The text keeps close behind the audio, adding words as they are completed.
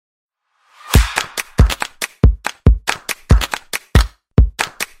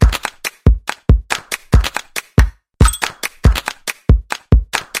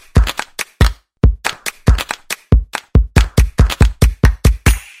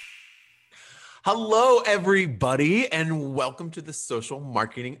Hello, everybody, and welcome to the Social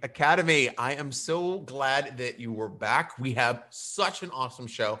Marketing Academy. I am so glad that you were back. We have such an awesome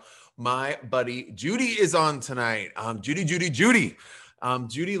show. My buddy Judy is on tonight. Judy.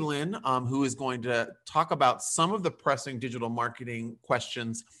 Judy Lynn, who is going to talk about some of the pressing digital marketing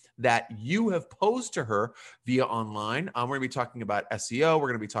questions that you have posed to her via online. We're going to be talking about SEO. We're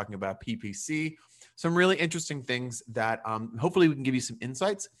going to be talking about PPC, some really interesting things that hopefully we can give you some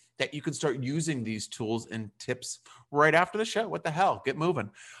insights that you can start using these tools and tips right after the show. What the hell? Get moving.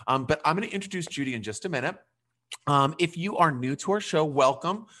 But I'm going to introduce Judy in just a minute. If you are new to our show,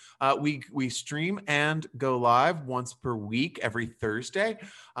 welcome. We stream and go live once per week every Thursday,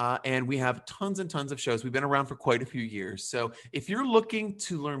 and we have tons and tons of shows. We've been around for quite a few years. So if you're looking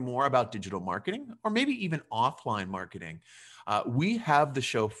to learn more about digital marketing or maybe even offline marketing, we have the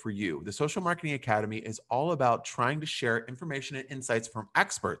show for you. The Social Marketing Academy is all about trying to share information and insights from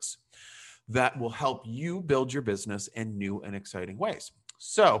experts that will help you build your business in new and exciting ways.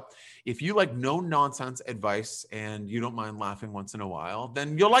 So if you like no nonsense advice and you don't mind laughing once in a while,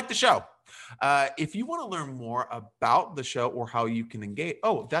 then you'll like the show. If you want to learn more about the show or how you can engage, I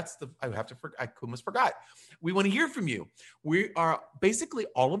almost forgot. We want to hear from you. We are basically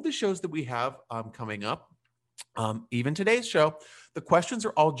all of the shows that we have coming up. Even today's show, the questions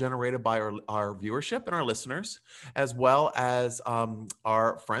are all generated by our viewership and our listeners, as well as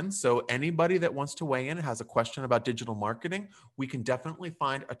our friends. So anybody that wants to weigh in and has a question about digital marketing, we can definitely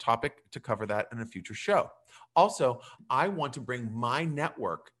find a topic to cover that in a future show. Also, I want to bring my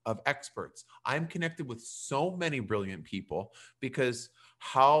network of experts. I'm connected with so many brilliant people because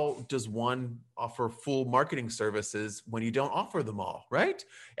how does one offer full marketing services when you don't offer them all, right?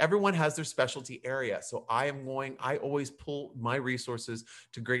 Everyone has their specialty area. So I always pull my resources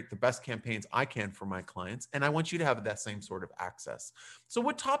to create the best campaigns I can for my clients. And I want you to have that same sort of access. So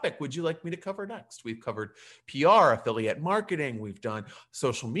what topic would you like me to cover next? We've covered PR, affiliate marketing. We've done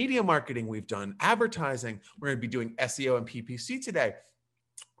social media marketing. We've done advertising. We're going to be doing SEO and PPC today.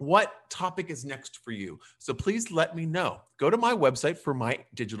 What topic is next for you? So please let me know. Go to my website for my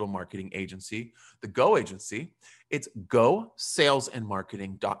digital marketing agency, the Go Agency. It's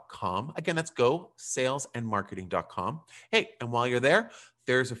gosalesandmarketing.com. Again, that's gosalesandmarketing.com. Hey, and while you're there,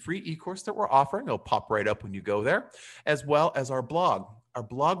 there's a free e-course that we're offering. It'll pop right up when you go there, as well as our blog. Our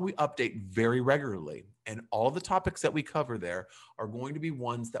blog we update very regularly, and all the topics that we cover there are going to be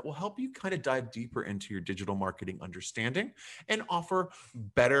ones that will help you kind of dive deeper into your digital marketing understanding and offer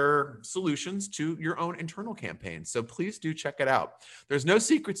better solutions to your own internal campaigns. So please do check it out. There's no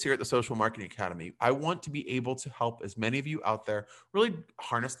secrets here at the Social Marketing Academy. I want to be able to help as many of you out there really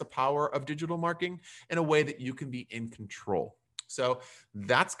harness the power of digital marketing in a way that you can be in control. So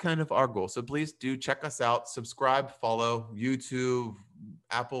that's kind of our goal. So please do check us out, subscribe, follow YouTube,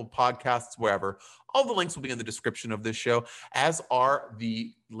 Apple Podcasts, wherever. All the links will be in the description of this show, as are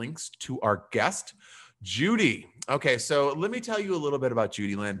the links to our guest, Judy. Okay, so let me tell you a little bit about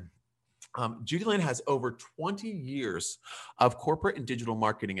Judy Lynn. Judy Lynn has over 20 years of corporate and digital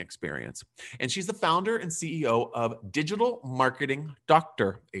marketing experience, and she's the founder and CEO of Digital Marketing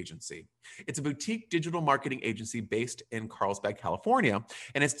Doctor Agency. It's a boutique digital marketing agency based in Carlsbad, California,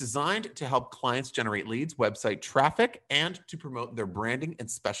 and it's designed to help clients generate leads, website traffic, and to promote their branding and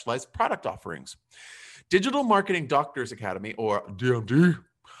specialized product offerings. Digital Marketing Doctors Academy, or DMD,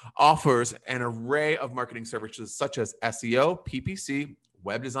 offers an array of marketing services such as SEO, PPC,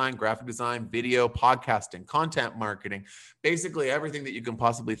 web design, graphic design, video, podcasting, content marketing, basically everything that you can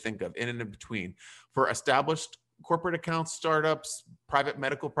possibly think of in and in between for established corporate accounts, startups, private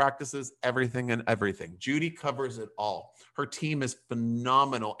medical practices, everything and everything. Judy covers it all. Her team is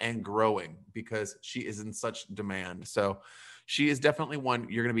phenomenal and growing because she is in such demand. So she is definitely one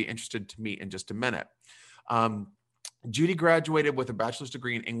you're going to be interested to meet in just a minute. Judy graduated with a bachelor's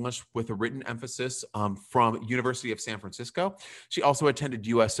degree in English with a written emphasis from University of San Francisco. She also attended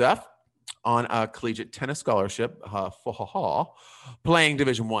USF on a collegiate tennis scholarship, playing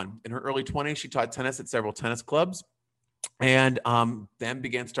Division I. In her early 20s, she taught tennis at several tennis clubs and then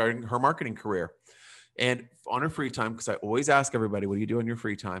began starting her marketing career. And on her free time, because I always ask everybody, what do you do in your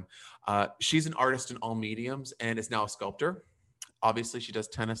free time? She's an artist in all mediums and is now a sculptor. Obviously, she does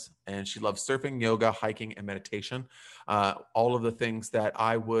tennis and she loves surfing, yoga, hiking, and meditation. All of the things that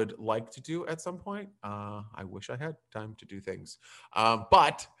I would like to do at some point. I wish I had time to do things.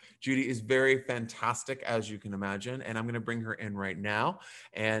 But Judy is very fantastic, as you can imagine. And I'm going to bring her in right now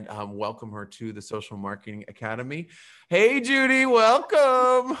and welcome her to the Social Marketing Academy. Hey, Judy,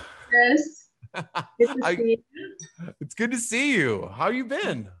 welcome. Yes. Good to see you. It's good to see you. How you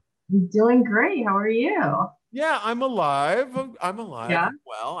been? I'm doing great. How are you? Yeah, I'm alive. I'm alive. Yeah,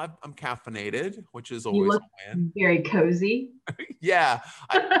 Well, I'm caffeinated, which is you always look a win. very cozy. Yeah,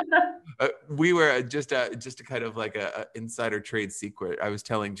 we were just a kind of like a insider trade secret. I was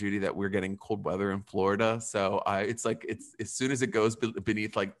telling Judy that we're getting cold weather in Florida, so it's like it's as soon as it goes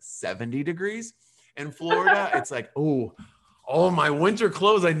beneath like 70 degrees in Florida, it's like oh my winter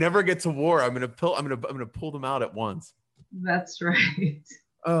clothes I never get to wear. I'm gonna pull them out at once. That's right.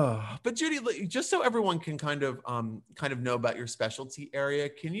 But Judy, just so everyone can kind of know about your specialty area,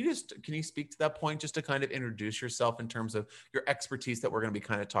 can you speak to that point just to kind of introduce yourself in terms of your expertise that we're going to be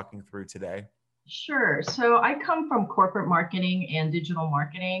kind of talking through today? Sure. So I come from corporate marketing and digital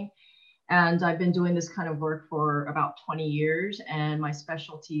marketing, and I've been doing this kind of work for about 20 years. And my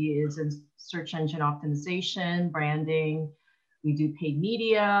specialty is in search engine optimization, branding. We do paid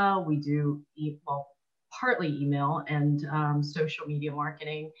media. We do, well, partly email and social media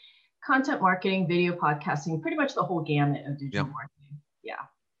marketing, content marketing, video podcasting, pretty much the whole gamut of Yeah. digital marketing. Yeah.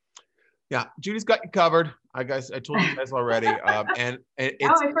 Yeah, Judy's got you covered. I told you guys already. And Oh,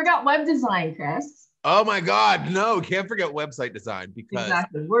 it's I forgot web design, Chris. oh my God, no, can't forget website design because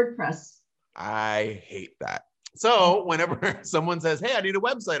Exactly. WordPress. I hate that. So whenever someone says, "Hey, I need a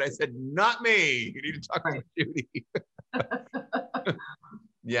website," I said, "Not me. You need to talk to Right. Judy."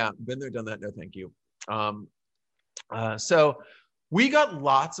 Yeah, been there, done that. No, thank you. Um, so we got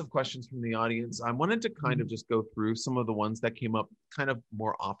lots of questions from the audience. I wanted to kind of just go through some of the ones that came up kind of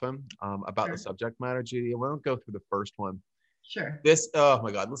more often about the Sure. subject matter, Judy. I won't go through the first one. Sure. Oh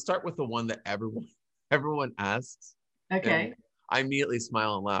my God, let's start with the one that everyone asks. And Okay. I immediately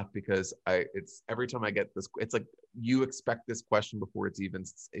smile and laugh because it's every time I get this, it's like you expect this question before it's even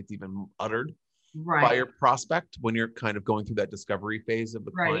uttered by Right. your prospect when you're kind of going through that discovery phase of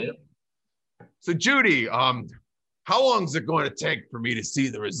the client. Right. So Judy, how long is it going to take for me to see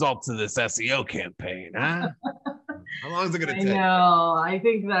the results of this SEO campaign? Huh? How long is it going I to take? know. I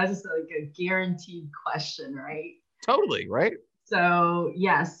think that's like a guaranteed question, right? Totally, right? So,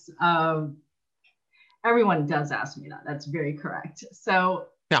 yes, everyone does ask me that. That's very correct. So,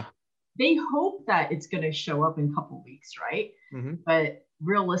 Yeah. they hope that it's going to show up in a couple of weeks, right? Mm-hmm. But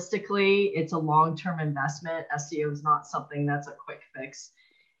realistically, it's a long-term investment. SEO is not something that's a quick fix.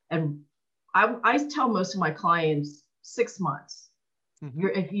 And I tell most of my clients 6 months. Mm-hmm.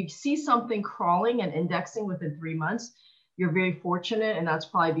 If you see something crawling and indexing within 3 months, you're very fortunate. And that's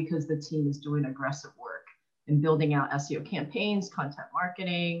probably because the team is doing aggressive work and building out SEO campaigns, content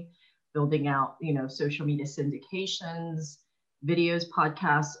marketing, building out, social media syndications, videos,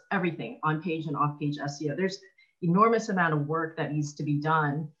 podcasts, everything on page and off page SEO. There's enormous amount of work that needs to be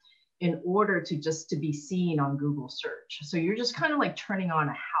done in order to just to be seen on Google search. So you're just kind of like turning on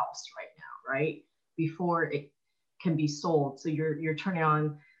a house right now, right? Before it can be sold. So you're turning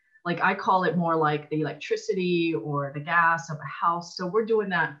on, like I call it more like the electricity or the gas of a house. So we're doing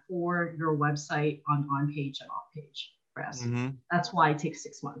that for your website on page and off page for SEO. Mm-hmm. That's why it takes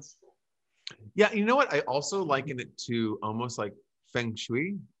 6 months. Yeah, you know what? I also liken it to almost like feng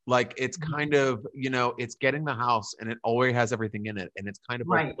shui. Like it's kind of, it's getting the house and it already has everything in it. And it's kind of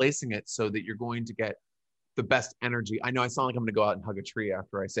like Right. placing it so that you're going to get the best energy. I know I sound like I'm going to go out and hug a tree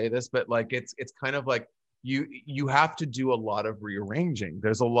after I say this, but like it's kind of like you have to do a lot of rearranging.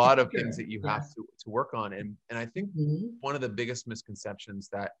 There's a lot of things Sure. that you have Yes. to work on. And I think Mm-hmm. one of the biggest misconceptions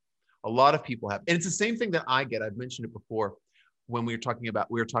that a lot of people have, and it's the same thing that I get, I've mentioned it before when we were talking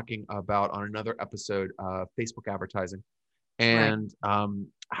about on another episode, Facebook advertising Right. and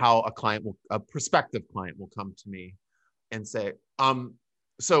how a prospective client will come to me and say,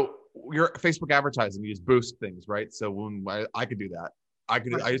 so your Facebook advertising, you just boost things, right? So when I could do that,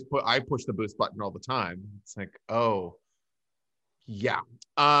 Right. I push the boost button all the time. It's like, oh yeah,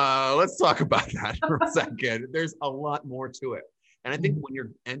 let's talk about that for a second. There's a lot more to it. And I think Mhm. when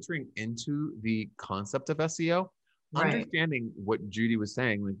you're entering into the concept of SEO, Right. understanding what Judy was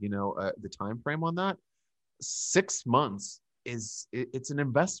saying, like, the time frame on that, 6 months it's an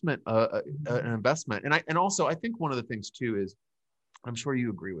investment, an investment. And also I think one of the things too is, I'm sure you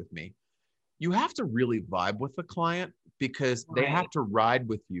agree with me, you have to really vibe with the client because they have Right. to ride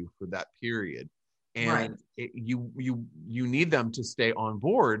with you for that period. Right. And you need them to stay on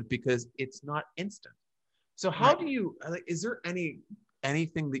board because it's not instant. So how Right. do you, like, is there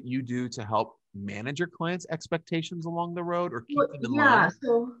anything that you do to help manage your clients' expectations along the road or keep Well, them in yeah. line?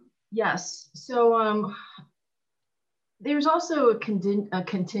 So yes. So there's also a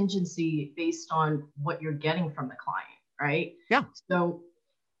contingency based on what you're getting from the client, right? Yeah. So,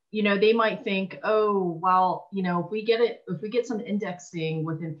 they might think, oh, well, if we get some indexing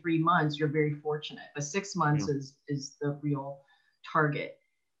within 3 months, you're very fortunate. But 6 months Yeah. is the real target.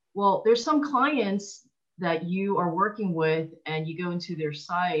 Well, there's some clients that you are working with and you go into their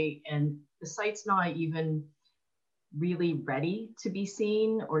site and the site's not even really ready to be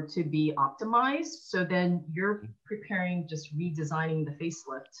seen or to be optimized. So then you're preparing, just redesigning the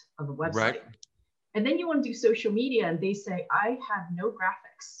facelift of the website. Right. And then you want to do social media and they say, I have no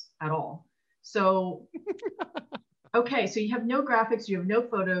graphics at all. So, okay, so you have no graphics, you have no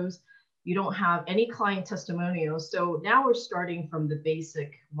photos, you don't have any client testimonials. So now we're starting from the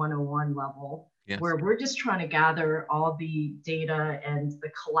basic 101 level, Yes. where we're just trying to gather all the data and the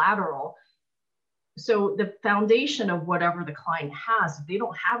collateral. So the foundation of whatever the client has, if they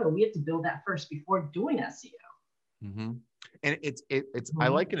don't have it, we have to build that first before doing SEO. Mm-hmm. And I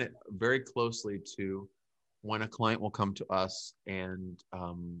liken it very closely to when a client will come to us and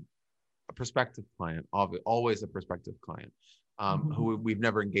a prospective client, always a prospective client, who we've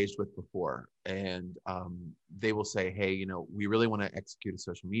never engaged with before. And they will say, hey, you know, we really want to execute a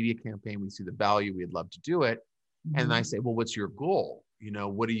social media campaign. We see the value. We'd love to do it. And I say, well, what's your goal? You know,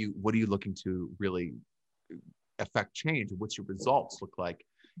 what are you looking to really affect change? What's your results look like?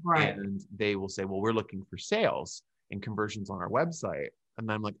 Right. And they will say, well, we're looking for sales and conversions on our website. And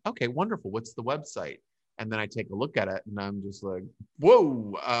I'm like, okay, wonderful. What's the website? And then I take a look at it and I'm just like,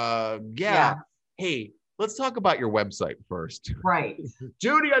 whoa, yeah. Hey, let's talk about your website first. Right.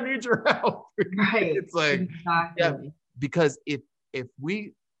 Judy, I need your help. Right. It's like, exactly. yeah, because if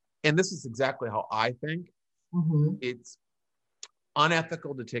we, and this is exactly how I think, it's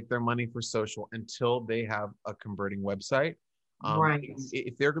unethical to take their money for social until they have a converting website. Right.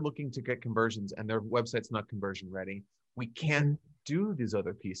 If they're looking to get conversions and their website's not conversion ready, we can't do these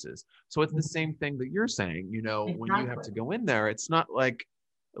other pieces. So it's the same thing that you're saying, you know, when you have to go in there, it's not like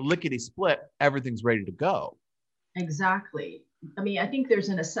lickety split, everything's ready to go. Exactly. I mean, I think there's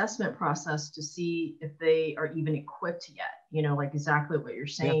an assessment process to see if they are even equipped yet, you know, like exactly what you're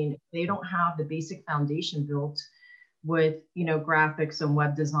saying. If they don't have the basic foundation built with, you know, graphics and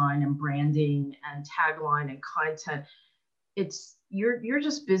web design and branding and tagline and content, it's you're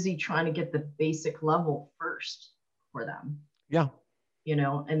just busy trying to get the basic level first for them. Yeah. You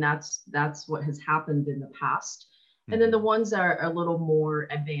know, and that's what has happened in the past. And then the ones that are a little more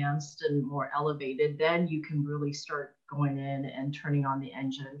advanced and more elevated, then you can really start going in and turning on the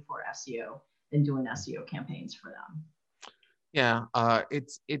engine for SEO and doing SEO campaigns for them. Yeah, I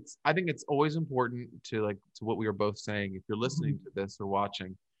think it's always important to what we were both saying. If you're listening to this or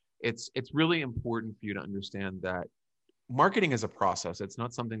watching, it's really important for you to understand that marketing is a process. It's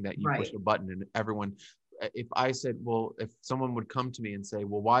not something that you push a button and everyone. If I said, well, if someone would come to me and say,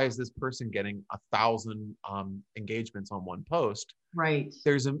 well, why is this person getting 1,000 engagements on one post? Right.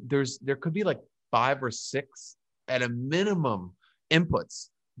 There could be like 5 or 6 at a minimum inputs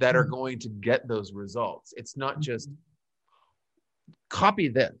that are going to get those results. It's not just copy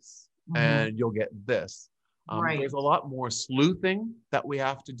this and you'll get this. There's a lot more sleuthing that we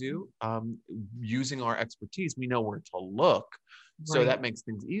have to do using our expertise. We know where to look. So that makes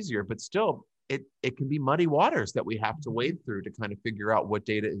things easier, but still it can be muddy waters that we have to wade through to kind of figure out what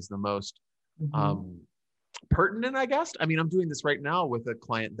data is the most pertinent, I guess. I mean, I'm doing this right now with a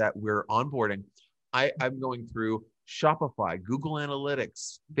client that we're onboarding. I'm going through Shopify, Google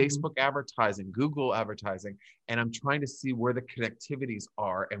Analytics, Facebook advertising, Google advertising, and I'm trying to see where the connectivities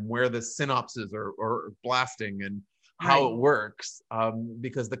are and where the synapses are blasting and how it works,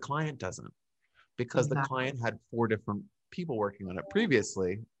 because the client doesn't. Because the client had 4 different people working on it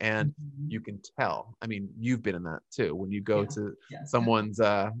previously, and you can tell. I mean, you've been in that too. When you go to someone's,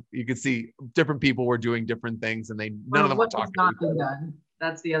 you can see different people were doing different things, and none of them were talking. What has not been done?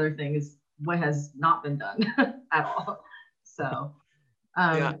 That's the other thing, is what has not been done at all. So,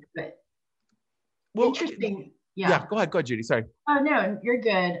 but interesting. Yeah. Go ahead, Judy. Sorry. Oh, no, you're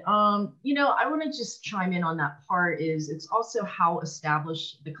good. You know, I want to just chime in on that part. Is it's also how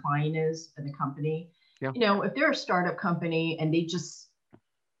established the client is in the company. You know, if they're a startup company and they just,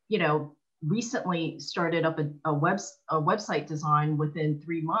 you know, recently started up a website design within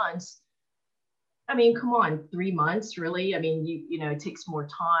 3 months. I mean, come on, 3 months, really? I mean, you know, it takes more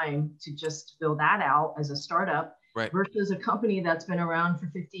time to just build that out as a startup versus a company that's been around for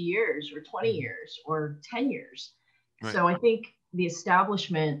 50 years or 20 years or 10 years. So I think the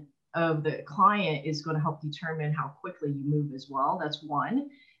establishment of the client is going to help determine how quickly you move as well. That's 1.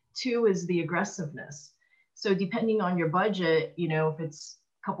 2 is the aggressiveness. So depending on your budget, you know, if it's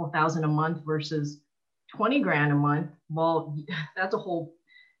a couple thousand a month versus 20 grand a month, well, that's a whole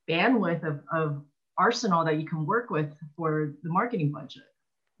bandwidth of arsenal that you can work with for the marketing budget.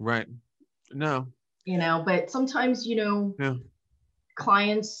 Right. No. You know, but sometimes, you know,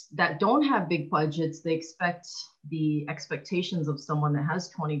 clients that don't have big budgets, they expect the expectations of someone that has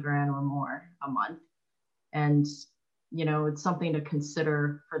 20 grand or more a month. And, you know, it's something to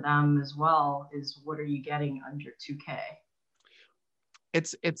consider for them as well, is what are you getting under 2K?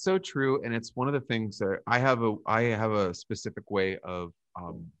 It's so true, and it's one of the things that I have a specific way of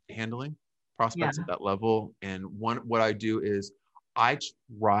handling prospects Yeah. at that level. And what I do is I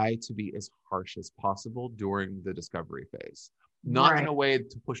try to be as harsh as possible during the discovery phase, not in Right. a way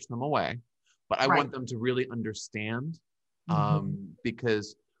to push them away, but I Right. want them to really understand. Mm-hmm.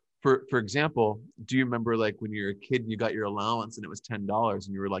 Because for example, do you remember like when you were a kid and you got your allowance and it was $10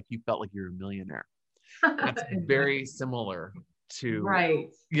 and you were like, you felt like you were a millionaire? That's very Exactly. similar to,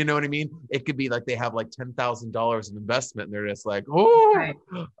 Right. you know what I mean? It could be like they have like $10,000 in investment and they're just like, oh, Right.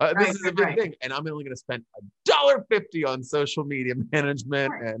 this Right. is a Right. big Right. thing. And I'm only going to spend $1.50 on social media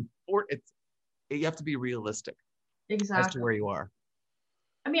management. Right. And or you have to be realistic as to Exactly. where you are.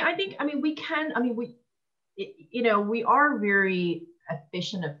 You know, we are very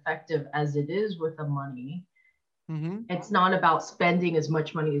efficient, effective as it is with the money. Mm-hmm. It's not about spending as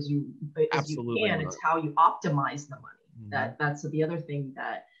much money as you Absolutely can. not. It's how you optimize the money. Mm-hmm. That's the other thing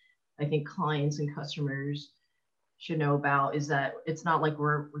that I think clients and customers should know about, is that it's not like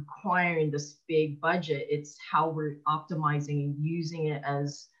we're requiring this big budget. It's how we're optimizing and using it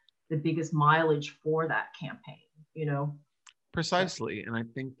as the biggest mileage for that campaign, you know? So, Precisely. And I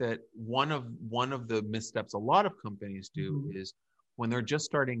think that one of the missteps a lot of companies do mhm. is when they're just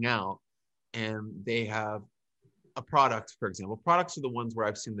starting out and they have a product, for example, products are the ones where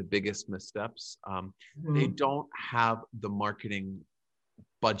I've seen the biggest missteps. They Mhm. don't have the marketing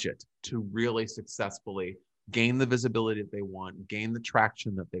budget to really successfully gain the visibility that they want, gain the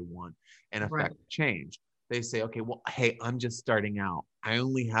traction that they want, and Right. affect change. They say, okay, well, hey, I'm just starting out. I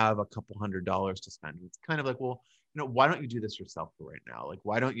only have a couple $100 to spend. It's kind of like, well, why don't you do this yourself for right now? Like,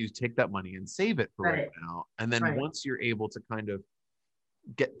 why don't you take that money and save it for right Right. now? And then Right. once you're able to kind of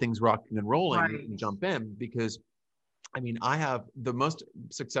get things rocking and rolling, you can Right. jump in. Because I mean, I have the most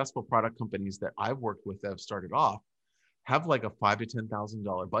successful product companies that I've worked with that have started off have like a $5,000 to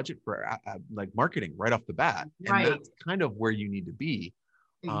 $10,000 budget for like marketing right off the bat, and Right. that's kind of where you need to be.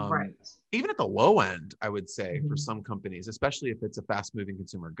 Um, Right. Even at the low end, I would say for Mhm. some companies, especially if it's a fast-moving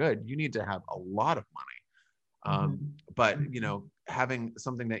consumer good, you need to have a lot of money. Mhm. But Mhm. having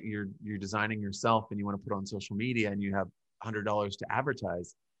something that you're designing yourself and you want to put on social media and you have $100 to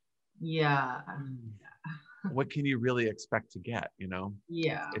advertise, Yeah. what can you really expect to get?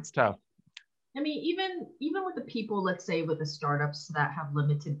 Yeah. It's tough. I mean, even with the people, let's say with the startups that have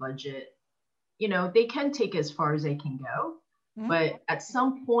limited budget, you know, they can take as far as they can go, Mhm. but at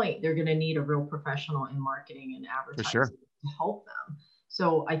some point they're going to need a real professional in marketing and For sure. advertising to help them.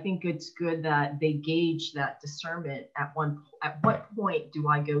 So I think it's good that they gauge that discernment at what point do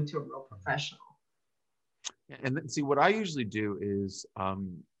I go to a real professional? And then, see, what I usually do is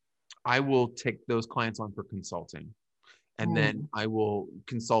I will take those clients on for consulting. And then Mm, I will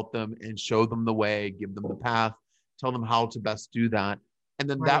consult them and show them the way, give them the path, tell them how to best do that. And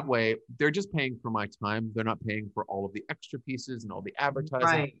then that right, way, they're just paying for my time. They're not paying for all of the extra pieces and all the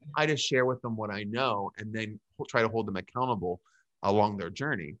advertising. right, I just share with them what I know and then try to hold them accountable along their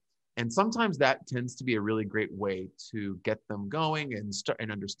journey. And sometimes that tends to be a really great way to get them going and start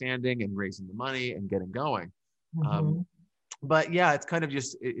and understanding and raising the money and getting going. Um, mm-hmm. but yeah, it's kind of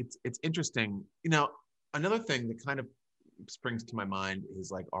just it's interesting. Another thing that kind of springs to my mind is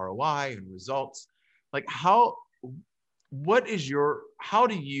like ROI and results. Like how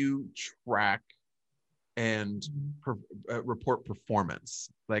do you track and report performance?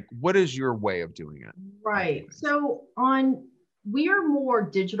 Like, what is your way of doing it? Right. So we are more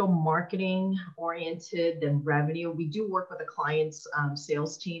digital marketing oriented than revenue. We do work with a client's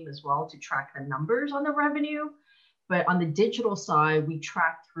sales team as well to track the numbers on the revenue. But on the digital side, we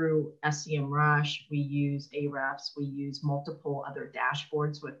track through SEMrush, we use Ahrefs, we use multiple other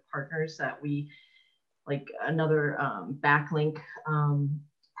dashboards with partners that we, like another backlink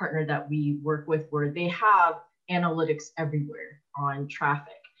partner that we work with, where they have analytics everywhere on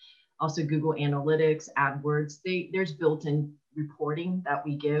traffic. Also Google Analytics, AdWords, there's built-in reporting that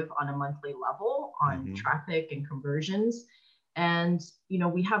we give on a monthly level on Mm-hmm. traffic and conversions. And, you know,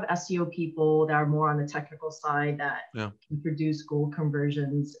 we have SEO people that are more on the technical side that Yeah. can produce Google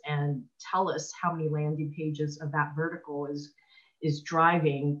conversions and tell us how many landing pages of that vertical is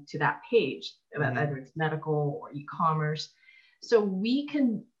driving to that page, Mm-hmm. whether it's medical or e-commerce. So we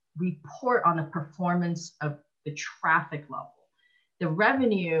can report on the performance of the traffic level. The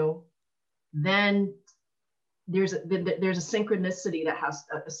revenue, then there's a synchronicity that has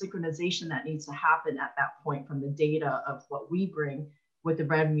a synchronization that needs to happen at that point from the data of what we bring with the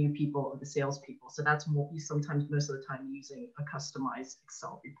revenue people or the salespeople. So that's what you sometimes, most of the time, using a customized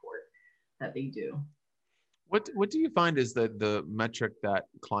Excel report that they do. What do you find is the metric that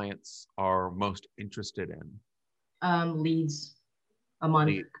clients are most interested in? Leads a month,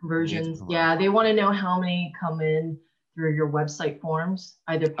 Leads conversions. per month. Yeah, they want to know how many come in through your website forms,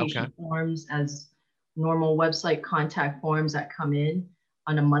 either patient Okay. forms as normal website contact forms that come in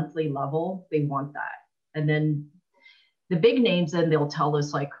on a monthly level. They want that. And then the big names, then they'll tell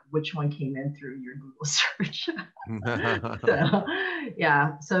us like which one came in through your Google search. So,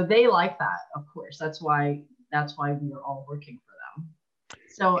 yeah, so they like that, of course. That's why we are all working for them.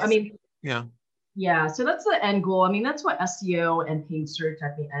 So I mean, yeah, so that's the end goal. I mean, that's what SEO and paid search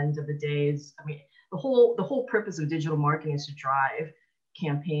at the end of the day is. I mean, the whole purpose of digital marketing is to drive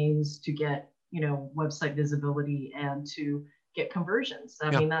campaigns, to get, website visibility, and to get conversions.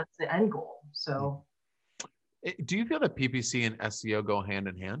 I mean, that's the end goal. So do you feel that PPC and SEO go hand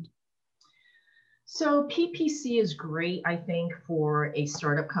in hand? So PPC is great, I think, for a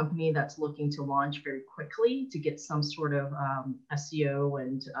startup company that's looking to launch very quickly to get some sort of SEO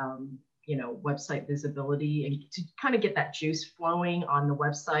and website visibility, and to kind of get that juice flowing on the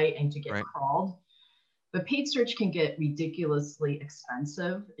website and to get crawled. But paid search can get ridiculously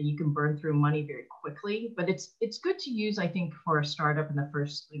expensive, and you can burn through money very quickly. But it's good to use, I think, for a startup in the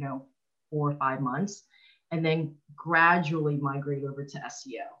first 4 or 5 months, and then gradually migrate over to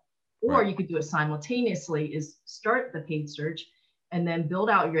SEO. Or you could do it simultaneously, is start the paid search and then build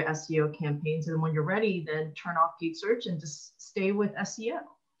out your SEO campaigns. And when you're ready, then turn off paid search and just stay with SEO.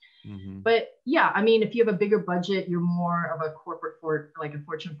 Mm-hmm. But yeah, I mean, if you have a bigger budget, you're more of a corporate like a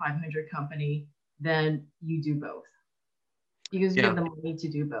Fortune 500 company, then you do both. Because you have the money to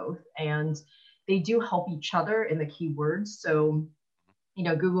do both. And they do help each other in the keywords. So,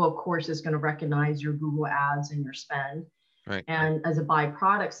 Google, of course, is going to recognize your Google ads and your spend. Right. And as a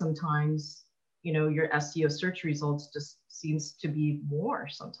byproduct, sometimes, your SEO search results just seems to be more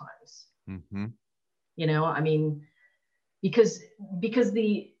sometimes. Mm-hmm. I mean, because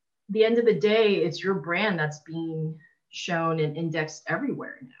the end of the day, it's your brand that's being shown and indexed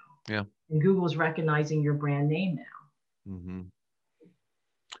everywhere now. Yeah. And Google's recognizing your brand name now. Mm-hmm.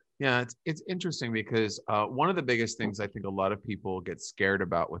 Yeah, it's interesting because one of the biggest things I think a lot of people get scared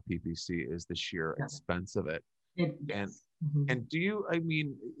about with PPC is the sheer expense of it. Yes. And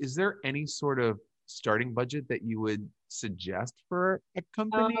is there any sort of starting budget that you would suggest for a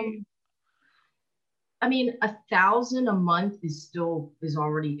company? I mean, $1,000 a month is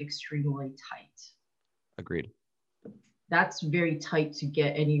already extremely tight. Agreed. That's very tight to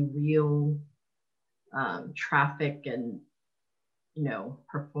get any real traffic and,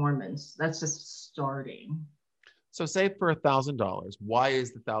 performance. That's just starting. So say for $1,000, why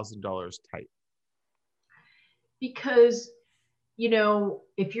is the $1,000 tight? Because,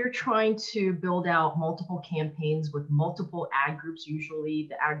 if you're trying to build out multiple campaigns with multiple ad groups, usually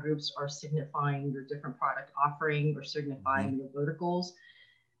the ad groups are signifying your different product offering or signifying your verticals.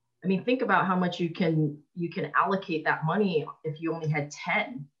 I mean, think about how much you can allocate that money if you only had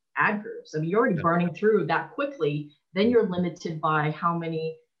 10 ad groups. I mean, you're already burning through that quickly. Then you're limited by how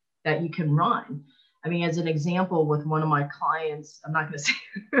many that you can run. I mean, as an example, with one of my clients, I'm not going to say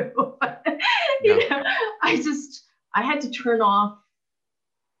who, but I had to turn off,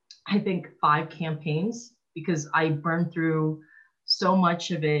 I think, 5 campaigns because I burned through so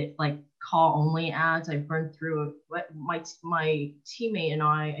much of it, like call only ads. I burned through what my teammate and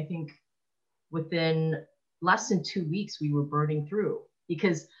I think within less than 2 weeks, we were burning through,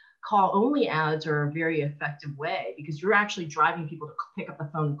 because call only ads are a very effective way because you're actually driving people to pick up the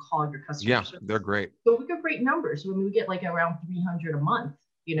phone and call your customer service. They're great. So we get great numbers. When we get like around 300 a month,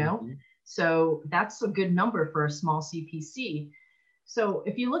 So that's a good number for a small CPC. So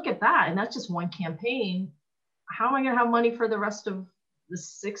if you look at that, and that's just one campaign, how am I going to have money for the rest of the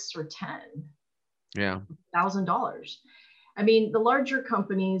 6 or 10? Yeah. $1,000. I mean, the larger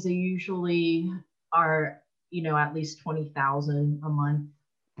companies, they usually are, at least 20,000 a month.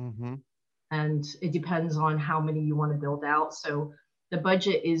 Mm-hmm. And it depends on how many you want to build out. So the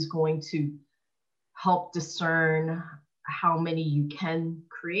budget is going to help discern how many you can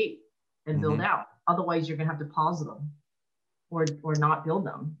create and build out. Otherwise, you're going to have to pause them or not build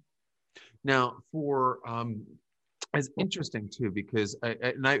them. Now, for it's interesting too, because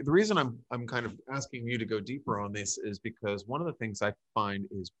the reason I'm kind of asking you to go deeper on this is because one of the things I find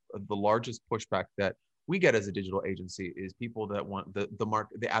is the largest pushback that we get as a digital agency is people that want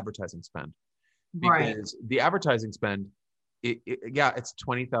the advertising spend, because the advertising spend, it's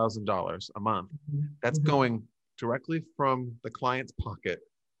 $20,000 a month. That's going directly from the client's pocket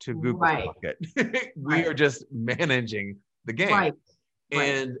to Google's pocket. We are just managing the game. Right. Right.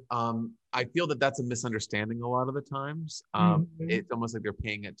 And I feel that that's a misunderstanding a lot of the times. Mhm. It's almost like they're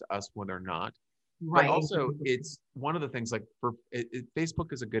paying it to us when they're not. But Right. also, it's one of the things like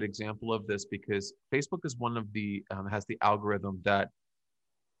Facebook is a good example of this because Facebook is one of the has the algorithm that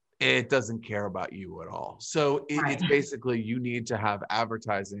it doesn't care about you at all. So Right. it's basically you need to have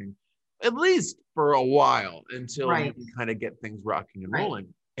advertising at least for a while until you Right. can kind of get things rocking and Right.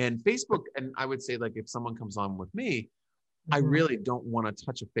 rolling. And Facebook, and I would say like if someone comes on with me, I Mhm. really don't want to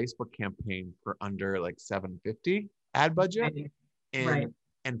touch a Facebook campaign for under like 750 ad budget. Right. Right.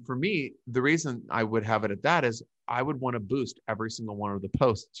 And for me, the reason I would have it at that is I would want to boost every single one of the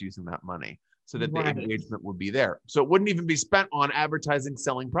posts using that money so that the Right. engagement would be there. So it wouldn't even be spent on advertising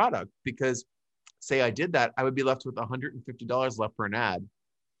selling product because say I did that, I would be left with $150 left for an ad.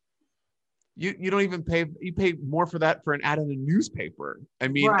 You don't even pay, you pay more for that for an ad in a newspaper. I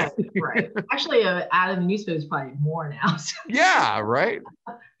mean, Right. Right. Actually, ad in the newspaper is probably more now. So yeah, right.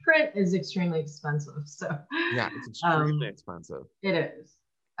 print is extremely expensive. So Yeah, it's extremely um, expensive. it is.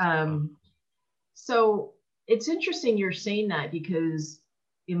 Uh, So it's interesting you're saying that because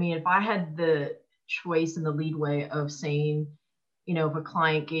I mean, if I had the choice and the leadway of saying, if a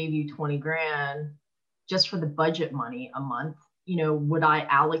client gave you 20 grand just for the budget money a month, would I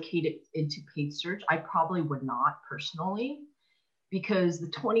allocate it into paid search? I probably would not personally because the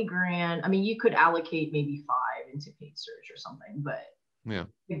 20 grand, I mean, you could allocate maybe five into paid search or something, but yeah.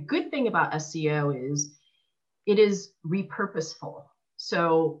 the good thing about SEO is it is repurposeful.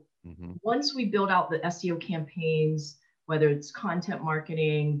 So Mm-hmm. once we build out the SEO campaigns, whether it's content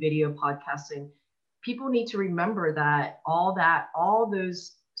marketing, video podcasting, people need to remember all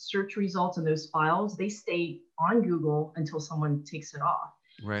those search results and those files, they stay on Google until someone takes it off.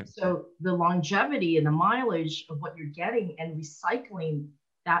 Right. So the longevity and the mileage of what you're getting and recycling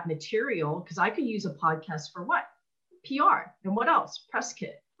that material, because I could use a podcast for what? PR and what else? Press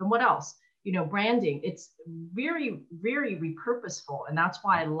kit and what else? Branding. It's very, very repurposeful. And that's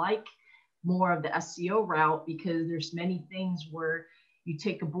why I like more of the SEO route because there's many things where you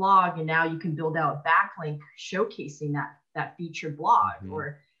take a blog and now you can build out backlink showcasing that featured blog Mm-hmm.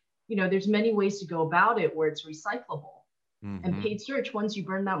 or there's many ways to go about it where it's recyclable. And Mm-hmm. paid search, once you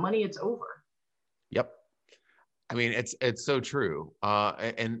burn that money, it's over. Yep. I mean, it's so true.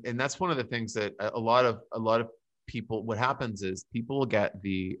 And that's one of the things that a lot of people, what happens is people will get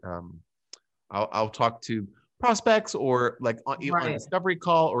I'll talk to prospects or like on a Right. discovery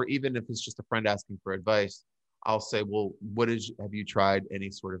call, or even if it's just a friend asking for advice, I'll say, well, have you tried any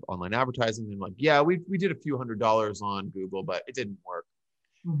sort of online advertising? And like, yeah, we did a few $100s on Google, but it didn't work.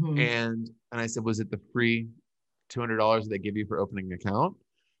 Mm-hmm. And I said, was it the free $200 they give you for opening an account?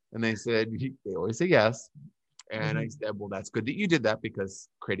 And they said, they always say yes. And I Mm-hmm. said, well, that's good that you did that because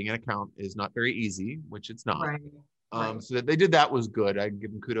creating an account is not very easy, which it's not. Right. Right. So that they did that was good. I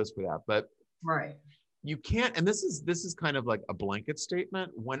give them kudos for that. But Right. you can't, and this is kind of like a blanket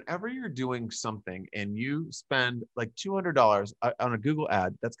statement. Whenever you're doing something and you spend like $200 on a Google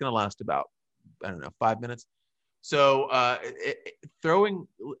ad, that's going to last about, I don't know, 5 minutes. So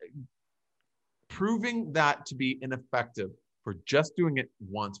proving that to be ineffective for just doing it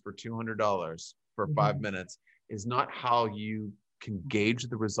once for $200 for Mm-hmm. 5 minutes is not how you can gauge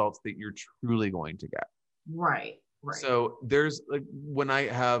the results that you're truly going to get. Right. Right. So there's like when I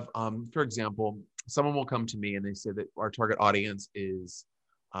have, for example, someone will come to me and they say that our target audience is,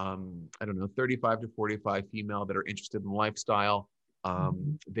 I don't know, 35 to 45 female that are interested in lifestyle.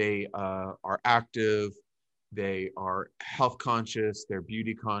 Mm-hmm. They are active, they are health conscious, they're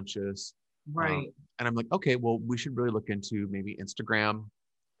beauty conscious. Right. And I'm like, okay, well, we should really look into maybe Instagram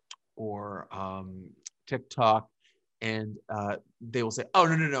or TikTok. And they will say, oh,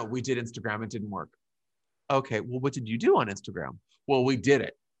 no, we did Instagram, it didn't work. Okay, well, what did you do on Instagram? Well, we did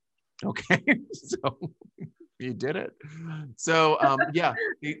it. Okay, so you did it. So yeah,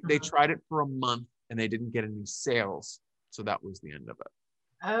 they tried it for a month and they didn't get any sales. So that was the end of it.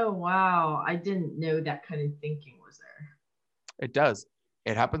 Oh, wow. I didn't know that kind of thinking was there. It does.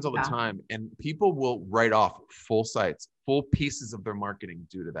 It happens all the Yeah. time. And people will write off full sites, full pieces of their marketing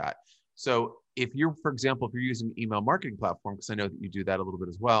due to that. So if you're, for example, if you're using an email marketing platform, because I know that you do that a little bit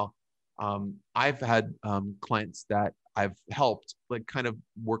as well, I've had clients that I've helped like kind of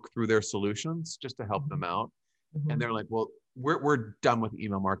work through their solutions just to help them out. And Mm-hmm. they're like, well, we're done with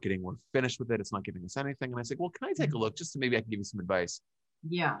email marketing. We're finished with it. It's not giving us anything. And I said, well, can I take a look just so maybe I can give you some advice?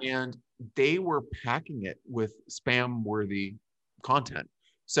 Yeah. And they were packing it with spam worthy content.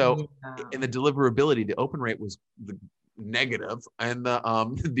 So Yeah. in the deliverability, the open rate was the negative and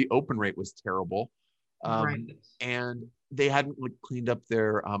the open rate was terrible. Right. And they hadn't like cleaned up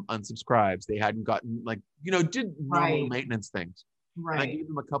their unsubscribes. They hadn't gotten like, did normal Right. maintenance things. And I Right. gave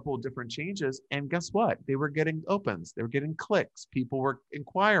them a couple of different changes. And guess what? They were getting opens. They were getting clicks. People were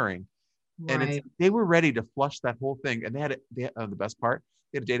inquiring. And Right. they were ready to flush that whole thing. And the best part,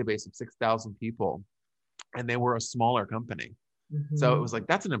 they had a database of 6,000 people, and they were a smaller company. So it Hmm. was like,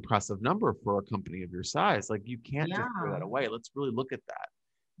 that's an impressive number for a company of your size. Like, you can't just throw that Yeah. away. Let's really look at that.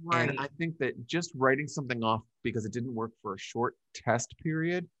 And Right. I think that just writing something off because it didn't work for a short test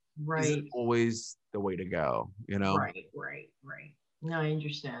period isn't Right. always the way to go, you know? Right. Right. Right. No, I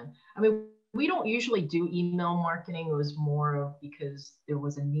understand. I mean, we don't usually do email marketing. It was more of because there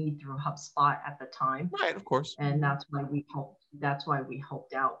was a need through HubSpot at the time. Right, of course. And that's why we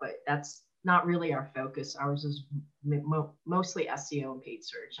helped out, but that's not really our focus. Ours is mostly SEO and paid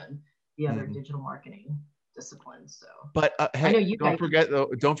search and the other Mhm. digital marketing disciplines. So But I hey, know you guys.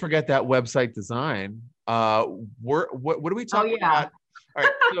 don't forget that website design. What are we Oh talking yeah. about? All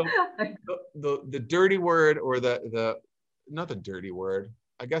right, so the dirty word, or the not the dirty word.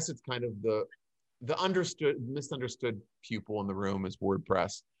 I guess it's kind of the misunderstood pupil in the room is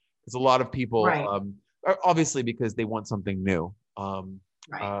WordPress. Because a lot of people, Right. obviously, because they want something new.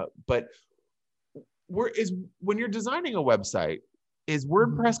 Right. But when you're designing a website, is Mhm.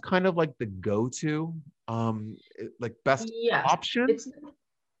 WordPress kind of like the go-to, like best Yes, option? it's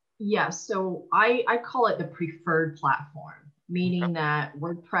yes. So I call it the preferred platform, Okay. meaning that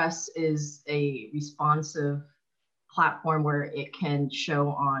WordPress is a responsive platform where it can show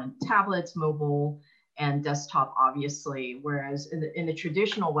on tablets, mobile, and desktop, obviously. Whereas in the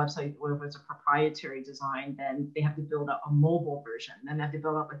traditional website, where it's a proprietary design, then they have to build up a mobile version, then they have to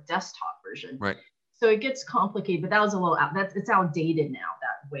build up a desktop version. Right. So it gets complicated, but that was a little that's it's outdated now,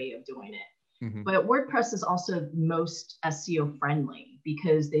 that way of doing it. Hmm. But WordPress is also most SEO friendly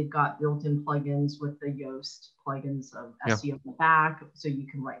because they've got built-in plugins with the Yoast plugins of Yeah. SEO in the back, so you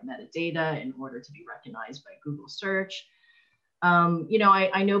can write metadata in order to be recognized by Google search.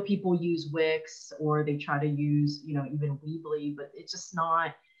 I know people use Wix or they try to use, even Weebly, but it's just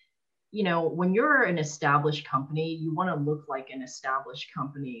not, when you're an established company, you want to look like an established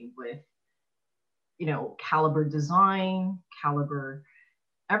company with, caliber design, caliber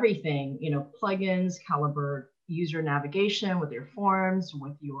everything, plugins, caliber user navigation with your forms,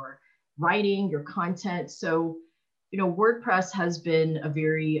 with your writing, your content. So, WordPress has been a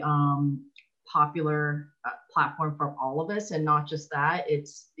very popular platform for all of us, and not just that.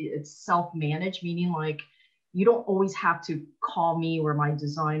 It's self-managed, meaning like you don't always have to call me or my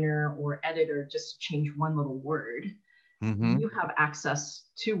designer or editor just to change one little word. Hmm. You have access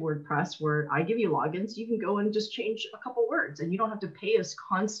to WordPress where I give you logins. You can go and just change a couple words, and you don't have to pay us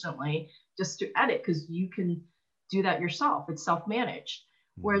constantly just to edit because you can do that yourself. It's self-managed.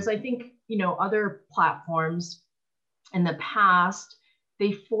 Hmm. Whereas I think, other platforms in the past,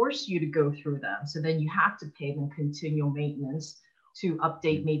 they force you to go through them. So then you have to pay them continual maintenance to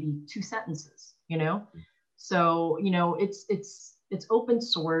update maybe two sentences, So, it's open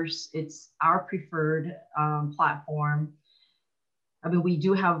source. It's our preferred platform. I mean, we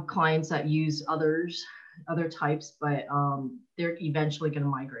do have clients that use other types, but they're eventually going to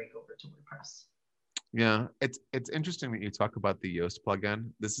migrate over to WordPress. Yeah, it's interesting that you talk about the Yoast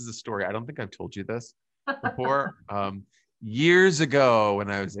plugin. This is a story. I don't think I've told you this before. Years ago,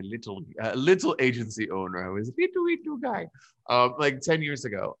 when I was a little agency owner, I was a little guy. Like 10 years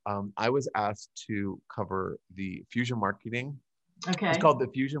ago, I was asked to cover the Fusion Marketing. It's Okay. called the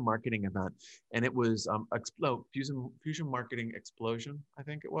Fusion Marketing event, and it was Fusion Marketing Explosion, I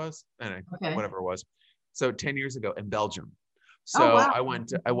think it was. Anyway, Okay. whatever it was. So 10 years ago in Belgium. Oh, So wow. I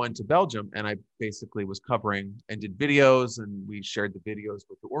went to Belgium, and I basically was covering and did videos, and we shared the videos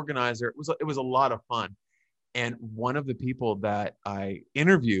with the organizer. It was a lot of fun. And one of the people that I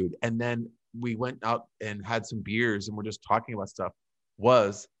interviewed, and then we went out and had some beers, and we're just talking about stuff,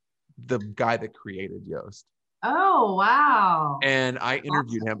 was the guy that created Yoast. Oh, wow. And I That's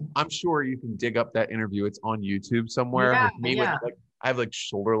interviewed him. awesome. I'm sure you can dig up that interview. It's on YouTube somewhere. Yeah. Like me with Yeah. like I have like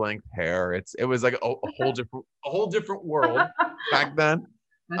shoulder length hair. It was like a whole different world back then.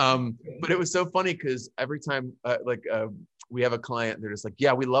 That's great. But it was so funny because every time we have a client, they're just like,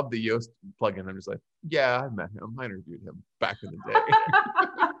 yeah, we love the Yoast plugin. I'm just like, yeah, I met him. I interviewed him back in the day.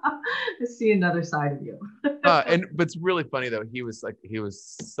 To see another side of you. But it's really funny though. He was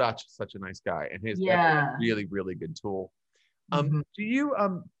such a nice guy, and that's a Yeah. really really good tool. Um, Mhm. do you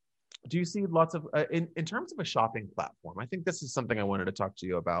um do you see lots of in terms of a shopping platform? I think this is something I wanted to talk to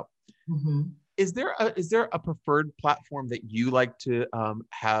you about. Mhm. Is there a preferred platform that you like to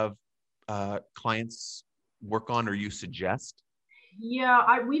have clients work on, or you suggest?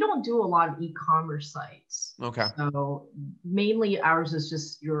 Yeah, we don't do a lot of e-commerce sites. Okay. So mainly ours is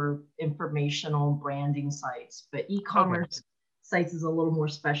just your informational branding sites, but Okay. e-commerce sites is a little more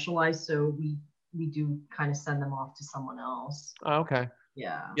specialized, so we do kind of send them off to someone else. Oh, okay.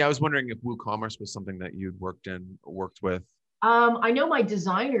 Yeah. Yeah, I was wondering if WooCommerce was something that you'd worked with. I know my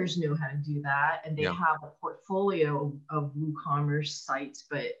designers know how to do that, and they Yeah. have a portfolio of WooCommerce sites,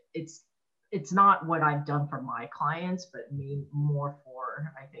 but it's not what I've done for my clients, but me more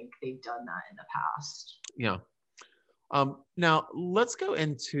for, I think they've done that in the past. Yeah. Now let's go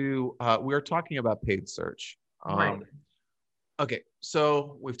into, we're talking about paid search. Right. Okay,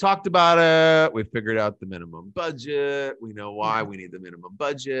 so we've talked about it. We've figured out the minimum budget. We know why we need the minimum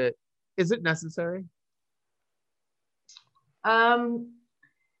budget. Is it necessary? I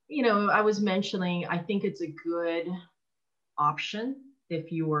was mentioning, I think it's a good option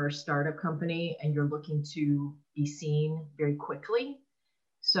if you are a startup company and you're looking to be seen very quickly.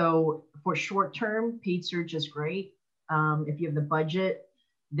 So for short term, paid search is great. If you have the budget,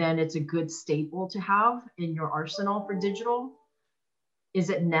 then it's a good staple to have in your arsenal for digital. Is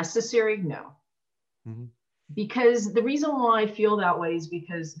it necessary? No. Mm-hmm. Because the reason why I feel that way is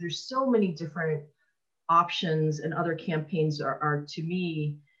because there's so many different options, and other campaigns are to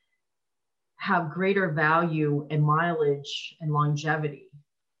me have greater value and mileage and longevity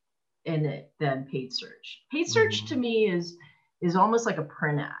in it than paid search. Paid search to me is almost like a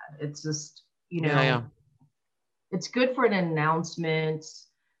print ad. It's just, it's good for an announcement,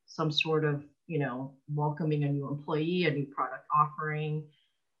 some sort of, welcoming a new employee, a new product offering,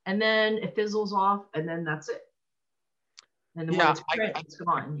 and then it fizzles off, and then that's it. And then when it's print, it's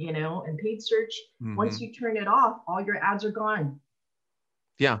gone, and paid search, once you turn it off, all your ads are gone.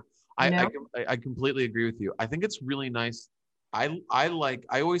 Yeah, I completely agree with you. I think it's really nice. I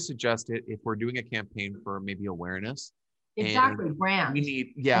always suggest it if we're doing a campaign for maybe awareness. Exactly, brand. We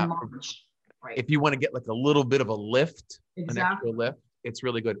need, right. If you want to get like a little bit of a lift, an extra lift, it's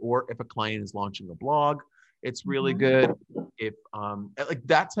really good. Or if a client is launching a blog, it's really good. If like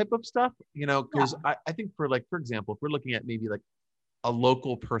that type of stuff, because I think for example, if we're looking at maybe like a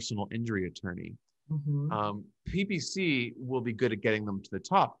local personal injury attorney, PPC will be good at getting them to the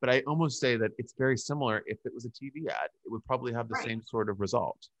top. But I almost say that it's very similar. If it was a TV ad, it would probably have the same sort of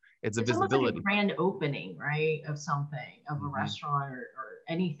result. It's a visibility. Almost like a grand opening, right, of something, of a restaurant or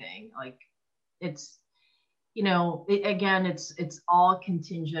anything. Like it's, again, it's all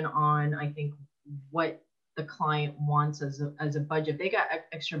contingent on, I think, what the client wants as a budget. If they got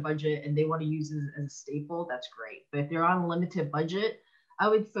extra budget and they want to use it as a staple, that's great. But if they're on a limited budget, I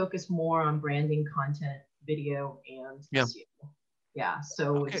would focus more on branding, content, video, and SEO. Yeah.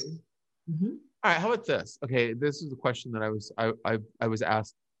 So okay. All right. How about this? Okay, this is a question that I was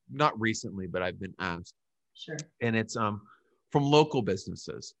asked, not recently, but I've been asked. Sure. And it's from local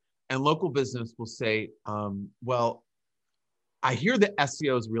businesses, and local business will say, well, I hear that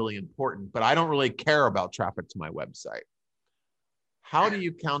SEO is really important, but I don't really care about traffic to my website. How do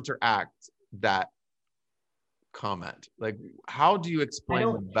you counteract that comment? Like, how do you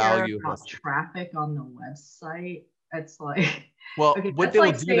explain the value of traffic on the website? It's like, well, what they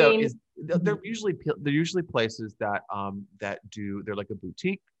will do though is they're usually places that they're like a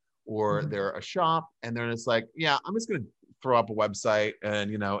boutique or they're a shop, and they're just like, yeah, I'm just gonna throw up a website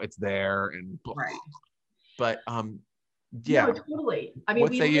and it's there and blah. Right. But yeah, no, totally. I mean,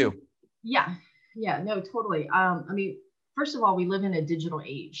 what say you? Yeah, no, totally. I mean, first of all, we live in a digital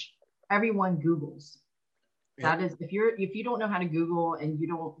age. Everyone Googles. That is, if you don't know how to Google and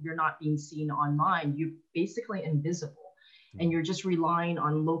you're not being seen online, you're basically invisible, and you're just relying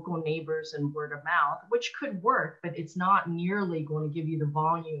on local neighbors and word of mouth, which could work, but it's not nearly going to give you the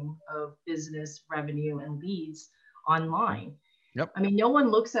volume of business revenue and leads online. Yep. I mean, no one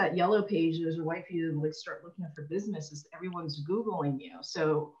looks at yellow pages or white pages and start looking for businesses. Everyone's Googling you.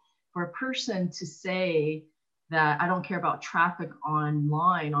 So for a person to say that I don't care about traffic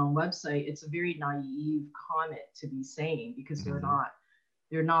online on website, it's a very naive comment to be saying, because they're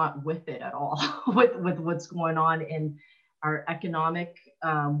not with it at all with what's going on in our economic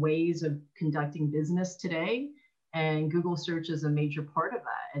ways of conducting business today. And Google search is a major part of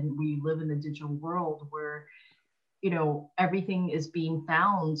that. And we live in a digital world where everything is being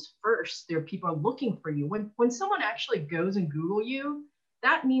found first. There are people are looking for you. When someone actually goes and Google you,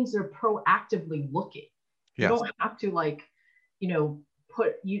 that means they're proactively looking. Yes. You don't have to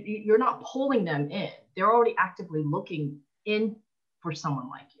you're not pulling them in. They're already actively looking in for someone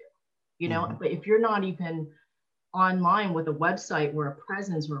like you, but if you're not even online with a website or a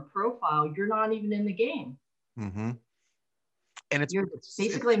presence or a profile, you're not even in the game. Mm-hmm. And you're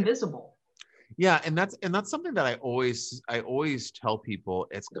basically invisible. Yeah, and that's something that I always tell people.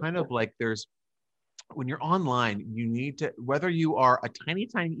 It's kind of like there's when you're online, you need to, whether you are a tiny,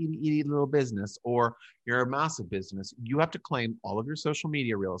 tiny, itty little business or you're a massive business, you have to claim all of your social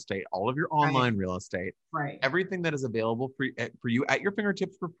media real estate, all of your Right. online real estate, Right. everything that is available for you at your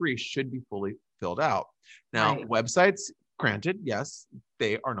fingertips for free should be fully filled out. Now, Right. websites, granted, yes,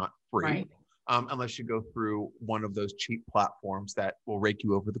 they are not free. Right. Unless you go through one of those cheap platforms that will rake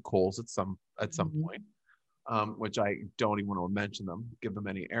you over the coals at some Mhm. point, which I don't even want to mention them, give them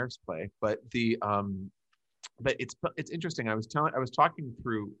any airplay. But it's interesting. I was talking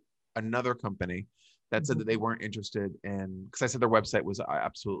through another company that said that they Mhm. weren't interested in, because I said their website was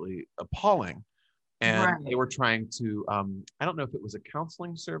absolutely appalling, and they Right. were trying to I don't know if it was a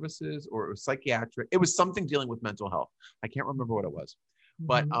counseling services or it was psychiatric. It was something dealing with mental health. I can't remember what it was.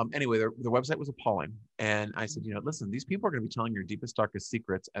 But Mhm. anyway, their website was appalling. And I said, listen, these people are going to be telling your deepest, darkest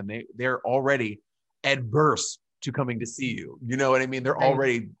secrets, and they're already adverse to coming to see you. You know what I mean? They're Right.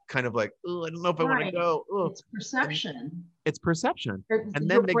 already kind of like, oh, I don't know if I want to Right. go. Ugh. It's And perception. it's perception. And Your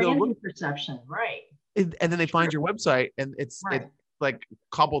then they go look, branding perception. Right. and then they find Sure. your website, and it's Right. like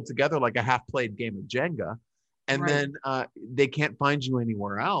cobbled together like a half-played game of Jenga. And Right. then they can't find you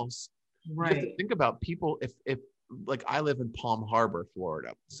anywhere else. You have to Right. think about people. If like I live in Palm Harbor,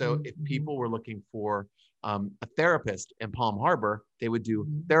 Florida, so if Mhm. people were looking for a therapist in Palm Harbor, they would do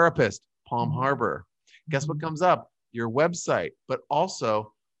Mhm. therapist Palm Mhm. Harbor. Guess what Mhm. comes up? Your website, but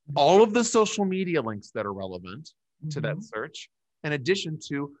also all of the social media links that are relevant to that Mhm. search, in addition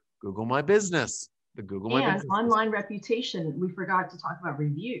to Google My Business, the Google My And Business system. online reputation. We forgot to talk about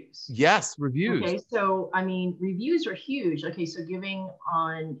reviews. Yes, reviews. Okay, so I mean, reviews are huge. Okay, so giving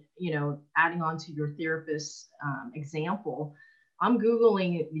on, adding on to your therapist's example, I'm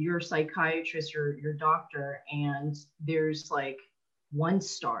Googling your psychiatrist, your doctor, and there's like 1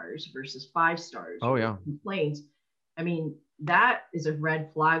 stars versus 5 stars Oh or yeah. complaints. I mean, that is a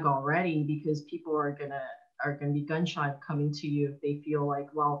red flag already because people are gonna be gun shy of coming to you if they feel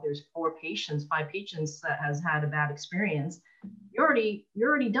like, well, there's 4 patients, 5 patients that has had a bad experience. You're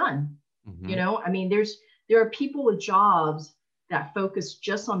already done. Mm-hmm. I mean, there are people with jobs that focus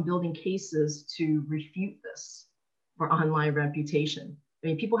just on building cases to refute this for online reputation. I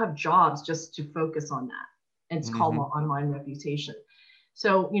mean, people have jobs just to focus on that. And it's called Mm-hmm. online reputation.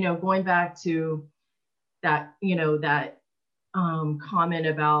 So, going back to that comment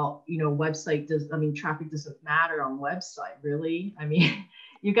about, traffic doesn't matter on website, really. I mean,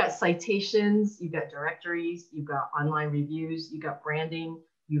 you've got citations, you've got directories, you've got online reviews, you've got branding,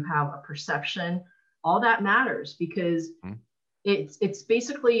 you have a perception. All that matters because Mm-hmm. it's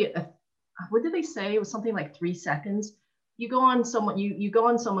basically what did they say? It was something like 3 seconds. You go on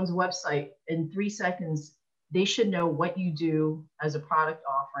someone's website in 3 seconds, they should know what you do as a product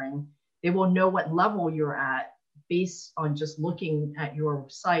offering. They will know what level you're at based on just looking at your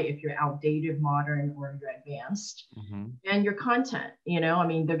site, if you're outdated, modern, or you're advanced, Mm-hmm. and your content. I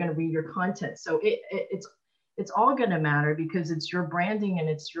mean, they're going to read your content. So it's all going to matter because it's your branding and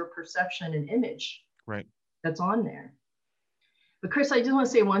it's your perception and image Right. that's on there. But Chris, I did want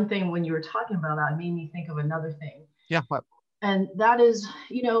to say one thing when you were talking about that. It made me think of another thing. Yeah. But And that is,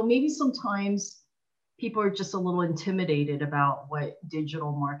 maybe sometimes people are just a little intimidated about what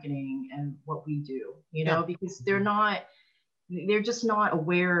digital marketing and what we do, yeah. because they're just not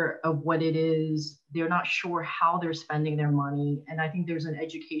aware of what it is. They're not sure how they're spending their money. And I think there's an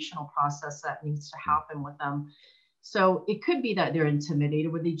educational process that needs to happen with them. So it could be that they're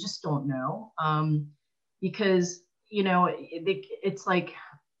intimidated or they just don't know. Because, it's like,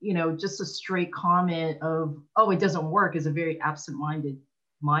 just a straight comment of, oh, it doesn't work is a very absent-minded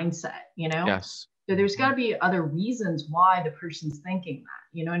mindset. Yes. So there's got to be other reasons why the person's thinking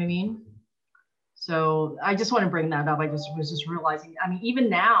that, you know what I mean? So I just want to bring that up. I was just realizing, I mean, even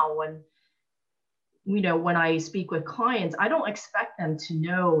now when I speak with clients, I don't expect them to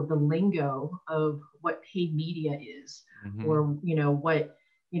know the lingo of what paid media is, Mm-hmm. or, what,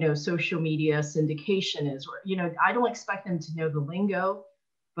 social media syndication is, or, I don't expect them to know the lingo,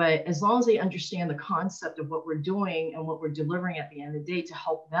 but as long as they understand the concept of what we're doing and what we're delivering at the end of the day to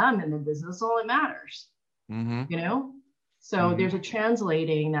help them in their business, all it matters, Mm-hmm. you know? So Mm-hmm. there's a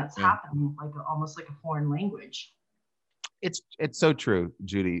translating that's Yeah. happening almost like a foreign language. It's so true,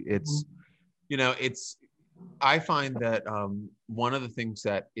 Judy. It's Mhm. it's I find that one of the things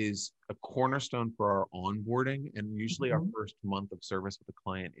that is a cornerstone for our onboarding and usually our Mhm. first month of service with a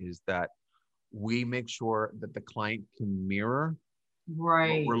client is that we make sure that the client can mirror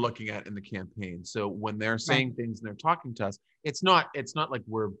Right. what we're looking at in the campaign. So when they're saying things and they're talking to us, it's not like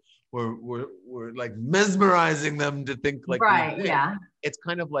we're like mesmerizing them to think like we think. Yeah. It's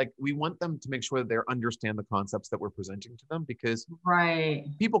kind of like we want them to make sure that they understand the concepts that we're presenting to them, because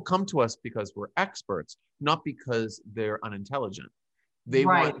people come to us because we're experts, not because they're unintelligent. They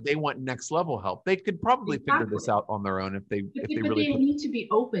want next level help. They could probably figure this out on their own if they really need to be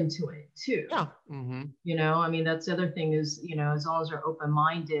open to it too. Yeah. You know, I mean, that's the other thing is, you know, as long as they're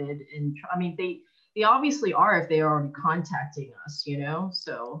open-minded, and I mean, they obviously are if they are already contacting us, you know,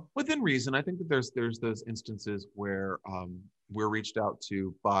 so within reason. I think that there's those instances where we're reached out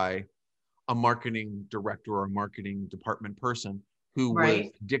to by a marketing director or a marketing department person who was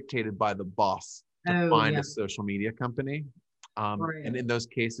dictated by the boss to find a social media company. And in those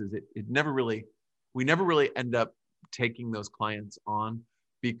cases, we never really end up taking those clients on,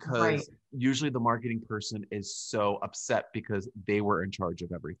 because usually the marketing person is so upset because they were in charge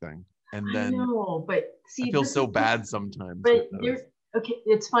of everything. And then I know, but see, I feel so bad sometimes. But okay,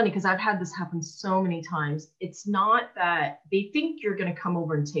 it's funny because I've had this happen so many times. It's not that they think you're going to come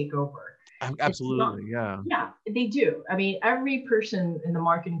over and take over. Absolutely, yeah. Yeah, they do. I mean, every person in the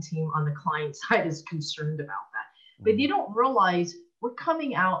marketing team on the client side is concerned about that. But they don't realize we're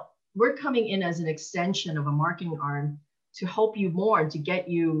coming in as an extension of a marketing arm to help you more and to get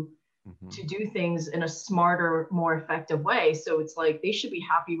you to do things in a smarter, more effective way. So it's like they should be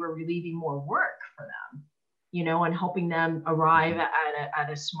happy we're relieving more work for them, you know, and helping them arrive at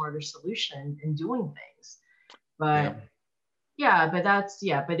a smarter solution in doing things. But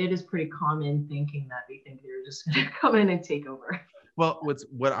but it is pretty common thinking that they think they're just going to come in and take over. Well,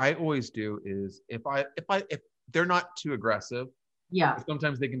 what I always do is if they're not too aggressive,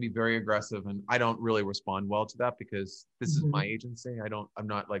 sometimes they can be very aggressive, and I don't really respond well to that because this is my agency. I'm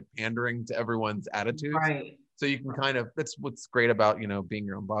not like pandering to everyone's attitudes. So you can kind of, that's what's great about, you know, being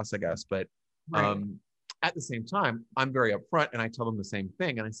your own boss, I guess. But at the same time, I'm very upfront and I tell them the same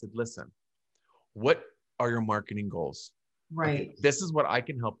thing. And I said, listen, what are your marketing goals? Okay, this is what I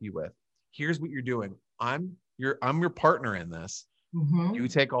can help you with. Here's what you're doing. I'm your partner in this. You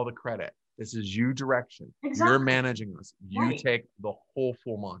take all the credit. This is you direction. You're managing this. You take the whole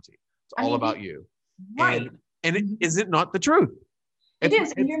full Monty. It's all about you. And is it not the truth? It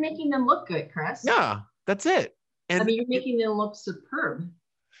is. And you're making them look good, Chris. Yeah, that's it. And I mean, you're making them look superb.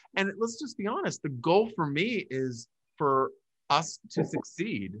 And let's just be honest. The goal for me is for us to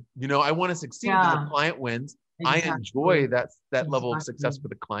succeed. You know, I want to succeed when the client wins. I enjoy that level of success for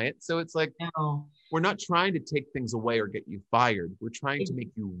the client. So it's like, we're not trying to take things away or get you fired. We're trying to make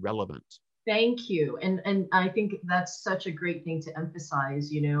you relevant. Thank you. And I think that's such a great thing to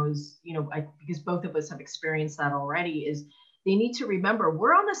emphasize, you know, is, you know, because both of us have experienced that already, is they need to remember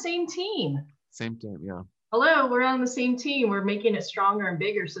we're on the same team. Same team, yeah. Hello, we're on the same team. We're making it stronger and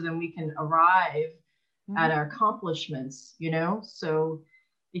bigger so then we can arrive at our accomplishments, you know? So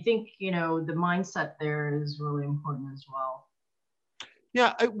I think, you know, the mindset there is really important as well.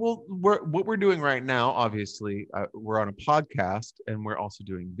 Yeah, what we're doing right now, obviously, we're on a podcast and we're also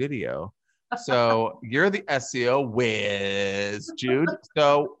doing video. So you're the SEO whiz, Jude.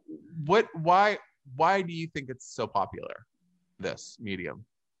 So why do you think it's so popular, this medium?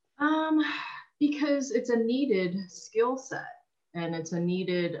 Because it's a needed skill set and it's a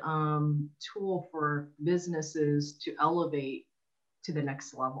needed tool for businesses to elevate to the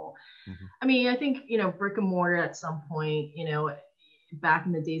next level. I mean, I think, you know, brick and mortar at some point, you know, back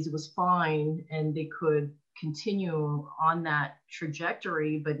in the days it was fine and they could continue on that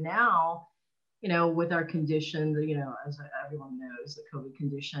trajectory. But now, you know, with our condition, you know, as everyone knows, the COVID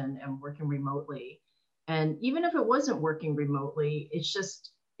condition and working remotely. And even if it wasn't working remotely, it's just,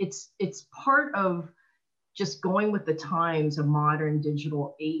 it's part of just going with the times of modern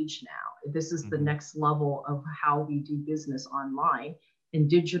digital age now. This is the next level of how we do business online, and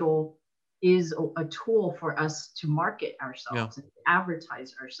digital is a tool for us to market ourselves and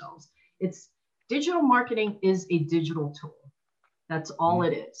advertise ourselves. It's digital marketing is a digital tool. That's all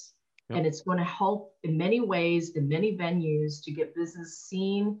it is. And it's going to help in many ways, in many venues, to get business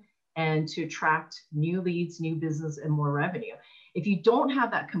seen and to attract new leads, new business, and more revenue. If you don't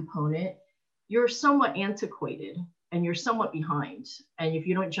have that component, you're somewhat antiquated and you're somewhat behind. And if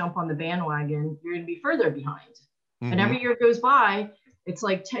you don't jump on the bandwagon, you're going to be further behind. And every year goes by, it's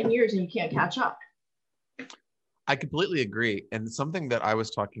like 10 years and you can't catch up. I completely agree. And something that I was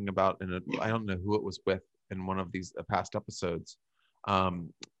talking about, I don't know who it was with in one of these past episodes. I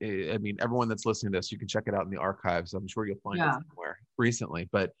mean, everyone that's listening to this, you can check it out in the archives. I'm sure you'll find it somewhere recently.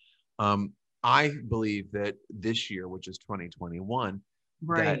 But I believe that this year, which is 2021,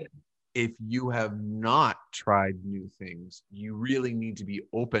 that if you have not tried new things, you really need to be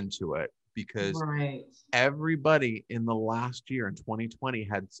open to it, because Right. everybody in the last year in 2020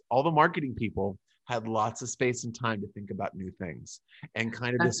 had, all the marketing people had lots of space and time to think about new things and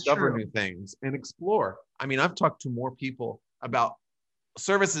kind of That's discover true. new things and explore. I mean, I've talked to more people about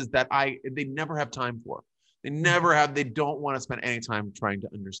services that they never have time for. They don't want to spend any time trying to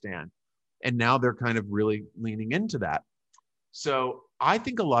understand. And now they're kind of really leaning into that. So I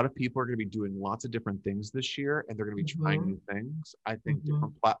think a lot of people are going to be doing lots of different things this year, and they're going to be trying Hmm. new things. I think Hmm.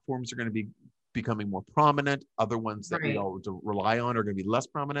 different platforms are going to be becoming more prominent. Other ones that we Right. all rely on are going to be less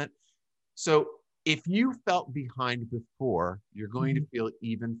prominent. So if you felt behind before, you're going to Hmm. feel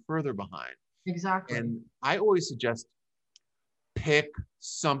even further behind. Exactly. And I always suggest pick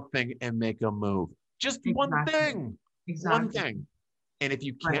something and make a move. Just one Exactly. thing, one Exactly. thing. And if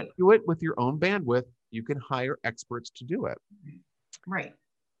you can't Right. do it with your own bandwidth, you can hire experts to do it. Right.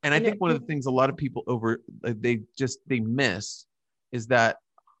 And I And think one of the things a lot of people they miss is that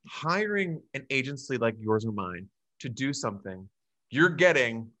hiring an agency like yours or mine to do something, you're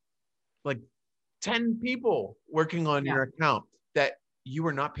getting like 10 people working on yeah. your account that you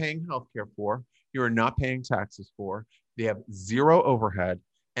are not paying healthcare for, you are not paying taxes for. They have zero overhead,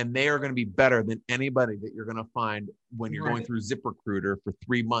 and they are going to be better than anybody that you're going to find when you're going Right. through ZipRecruiter for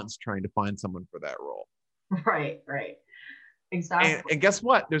 3 months trying to find someone for that role. Right. Right. And, Exactly. and guess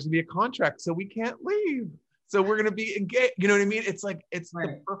what? There's gonna be a contract, so we can't leave. So we're gonna be engaged. You know what I mean? It's like it's the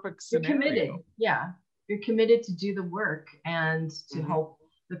Right. perfect You're committed. scenario. Yeah. You're committed to do the work and to Mm-hmm. help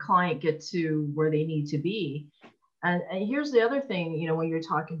the client get to where they need to be. And here's the other thing, when you're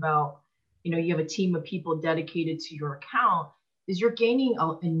talking about, you have a team of people dedicated to your account, is you're gaining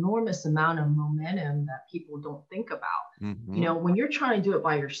an enormous amount of momentum that people don't think about. Mm-hmm. When you're trying to do it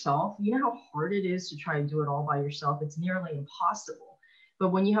by yourself, you know how hard it is to try and do it all by yourself? It's nearly impossible. But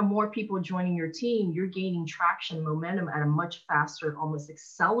when you have more people joining your team, you're gaining traction, momentum at a much faster, almost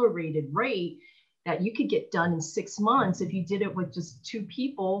accelerated rate that you could get done in 6 months. If you did it with just two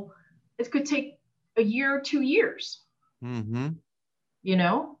people, it could take a year or 2 years. Mm-hmm.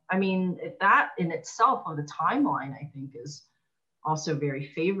 I mean, that in itself on the timeline, I think is also very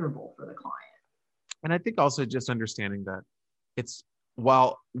favorable for the client. And I think also just understanding that it's,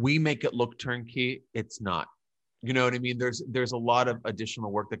 while we make it look turnkey, it's not. You know what I mean? There's a lot of additional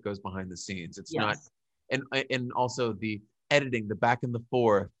work that goes behind the scenes. It's not, Yes. and also the editing, the back and the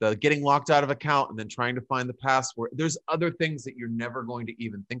forth, the getting locked out of account and then trying to find the password. There's other things that you're never going to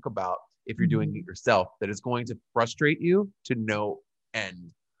even think about if you're doing it Mm-hmm. yourself that is going to frustrate you to no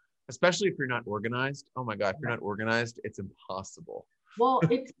end, especially if you're not organized. Oh my God, if you're Right. not organized, it's impossible. Well,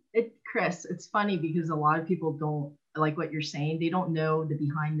 Chris, it's funny because a lot of people don't like what you're saying. They don't know the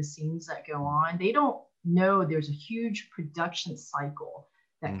behind the scenes that go on. They don't know there's a huge production cycle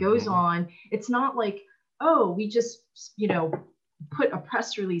that goes Mm-hmm. on. It's not like, oh, we just, put a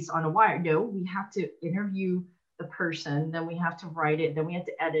press release on a wire. No, we have to interview the person, then we have to write it, then we have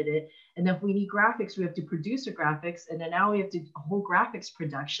to edit it. And then if we need graphics, we have to produce a graphics. And then now we have to a whole graphics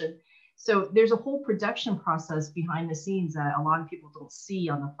production. So there's a whole production process behind the scenes that a lot of people don't see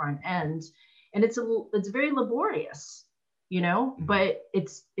on the front end, and it's very laborious, Mm-hmm. but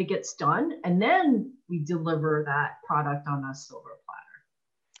it gets done, and then we deliver that product on a silver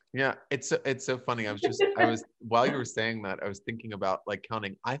Yeah, it's so funny. I was while you were saying that, I was thinking about like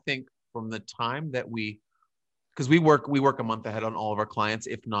counting. I think from the time that because we work a month ahead on all of our clients,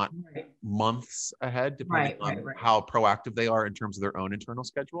 if not platter. months ahead, depending Right, right, on right, how proactive they are in terms of their own internal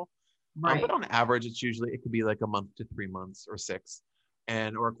schedule. But right, on average, it could be like a month to 3 months or six,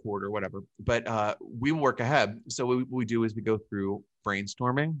 and or a quarter, whatever. But we work ahead. So what we do is we go through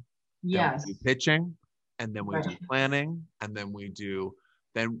brainstorming, then we do yes, pitching, and then we right, do planning, and then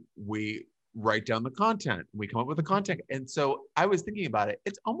we write down the content. We come up with the content. And so I was thinking about it.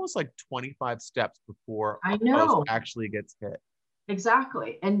 It's almost like 25 steps before I a post know, actually gets hit.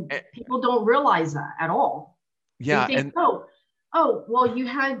 exactly, and Eh, people don't realize that at all. They yeah, think, and oh, well, you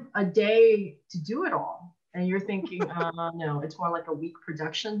had a day to do it all, and you're thinking, no, it's more like a week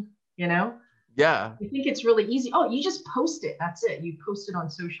production, yeah, You think it's really easy. Oh, you just post it. That's it. You post it on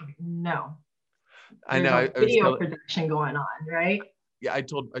social media. No, I there's know. a I was video telling, production going on, right? yeah, I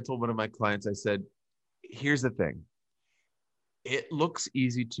told one of my clients, I said, here's the thing. It looks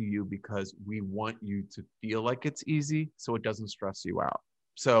easy to you because we want you to feel like it's easy so it doesn't stress you out.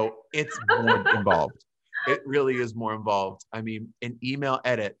 So it's more involved. It really is more involved. I mean, an email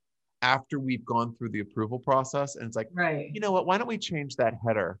edit after we've gone through the approval process, and it's like, Right. you know what? Why don't we change that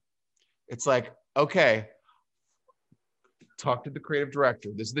header? It's like, okay, talk to the creative director.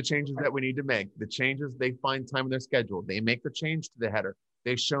 This is the changes that we need to make. The changes, they find time in their schedule. They make the change to the header.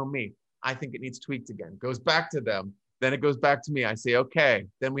 They show me. I think it needs tweaked again. Goes back to them. Then it goes back to me. I say, okay.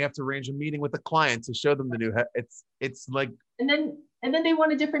 Then we have to arrange a meeting with the client to show them the new. It's like. And then they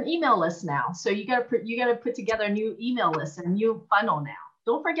want a different email list now. So you got to put together a new email list and a new funnel now.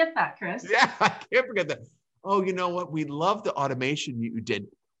 Don't forget that, Chris. Yeah, I can't forget that. Oh, you know what? We love the automation you did.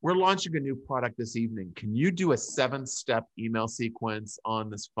 We're launching a new product this evening. Can you do a 7-step email sequence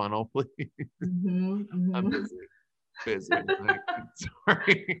on this funnel, please? Mm-hmm, mm-hmm. I'm busy.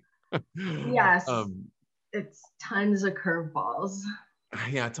 Sorry. Yes. It's tons of curveballs.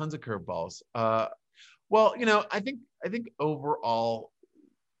 Yeah, tons of curveballs. Well, I think overall,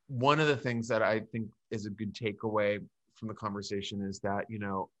 one of the things that I think is a good takeaway from the conversation is that,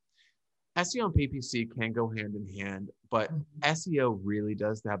 SEO and PPC can go hand in hand, but SEO really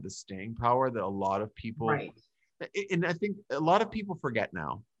does have the staying power that a lot of people, right. And I think a lot of people forget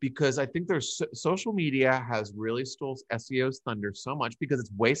now, because I think social media has really stole SEO's thunder so much because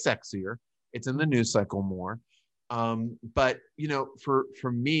it's way sexier. It's in the news cycle more. But,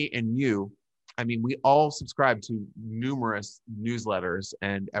 for me and you, I mean, we all subscribe to numerous newsletters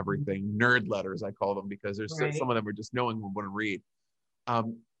and everything, nerd letters, I call them, because there's some of them are just no one would want to read.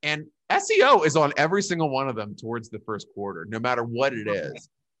 And SEO is on every single one of them towards the first quarter, no matter what it is.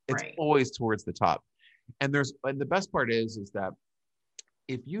 It's always towards the top. And the best part is that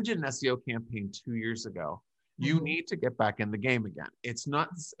if you did an SEO campaign 2 years ago, you need to get back in the game again. It's not,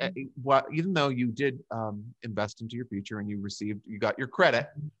 even though you did invest into your future and you got your credit,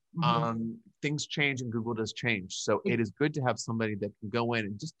 things change and Google does change. So it is good to have somebody that can go in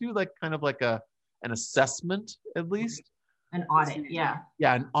and just do kind of like an assessment, at least. An audit, yeah.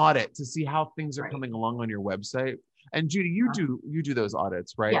 Yeah, an audit to see how things are coming along on your website. And Judy, you do those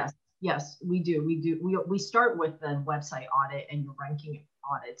audits, right? Yes, we do. We start with the website audit and your ranking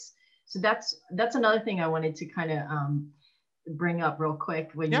audits. So that's another thing I wanted to kind of bring up real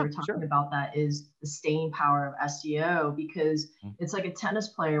quick when you were talking about that, is the staying power of SEO, because it's like a tennis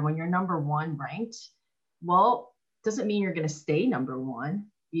player. When you're number one ranked, well, doesn't mean you're going to stay number one.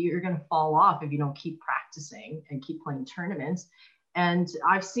 You're going to fall off if you don't keep practicing and keep playing tournaments. And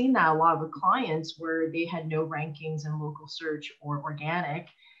I've seen that a lot with clients where they had no rankings in local search or organic.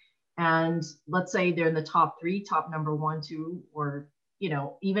 And let's say they're in the top 3, top number 1, 2, or,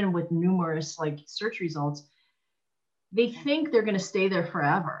 even with numerous search results, they think they're going to stay there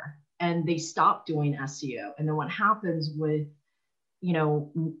forever and they stop doing SEO. And then what happens with,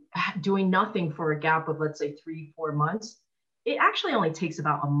 doing nothing for a gap of, let's say, 3-4 months, it actually only takes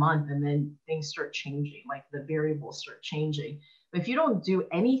about a month, and then things start changing, like the variables start changing. But if you don't do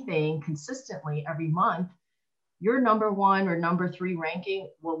anything consistently every month, your number 1 or number 3 ranking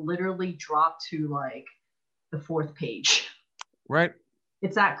will literally drop to the 4th page. Right.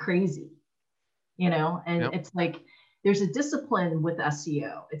 It's that crazy, and it's there's a discipline with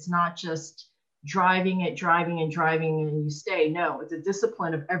SEO. It's not just driving and you stay. No, it's a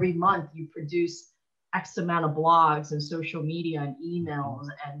discipline of every month you produce X amount of blogs and social media and emails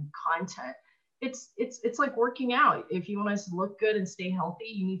and content. It's like working out. If you want to look good and stay healthy,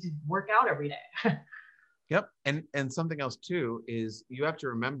 you need to work out every day. Yep. And something else too is you have to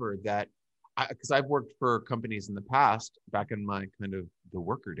remember that, because I've worked for companies in the past, back in my kind of the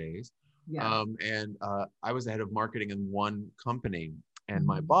worker days. Yeah. And I was the head of marketing in one company, and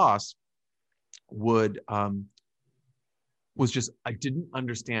my boss I didn't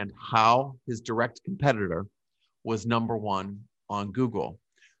understand how his direct competitor was number 1 on Google.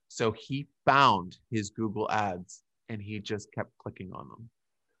 So he found his Google ads and he just kept clicking on them.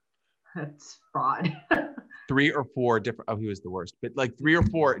 That's fraud. 3 or 4 different, he was the worst, but 3 or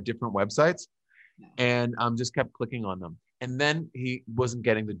 4 different websites, and just kept clicking on them. And then he wasn't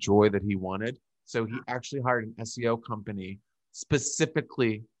getting the joy that he wanted. So he actually hired an SEO company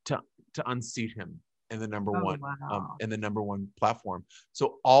specifically to unseat him in the number one, in the number 1 platform.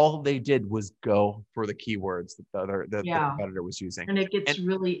 So all they did was go for the keywords that the competitor was using. And it gets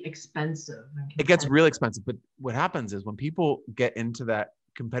really expensive. It gets really expensive. But what happens is when people get into that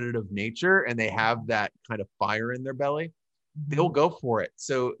competitive nature and they have that kind of fire in their belly, they'll go for it.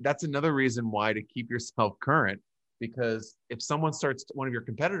 So that's another reason why to keep yourself current, because if one of your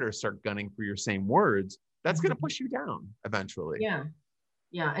competitors start gunning for your same words, that's going to push you down eventually.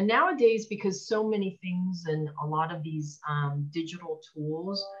 Yeah. And nowadays, because so many things and a lot of these digital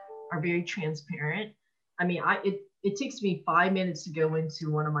tools are very transparent. I mean, it takes me 5 minutes to go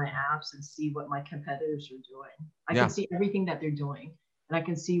into one of my apps and see what my competitors are doing. I can see everything that they're doing, and I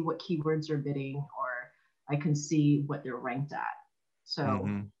can see what keywords are bidding, or I can see what they're ranked at.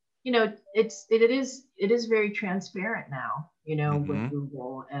 So, it is very transparent now, with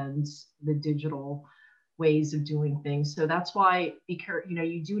Google and the digital ways of doing things. So that's why,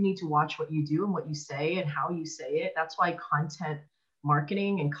 you do need to watch what you do and what you say and how you say it. That's why content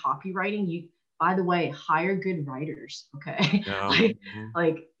marketing and copywriting, by the way, hire good writers. Okay.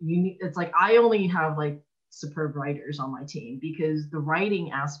 It's like, I only have like superb writers on my team, because the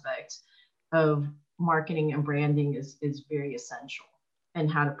writing aspect of marketing and branding is very essential,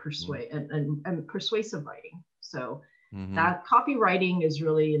 and how to persuade and persuasive writing. So that copywriting is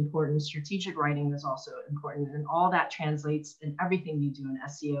really important. Strategic writing is also important, and all that translates in everything you do in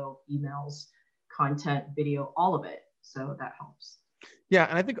SEO, emails, content, video, all of it. So that helps. Yeah.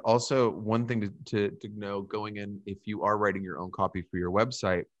 And I think also one thing to know going in, if you are writing your own copy for your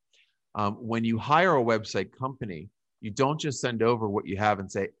website, when you hire a website company, you don't just send over what you have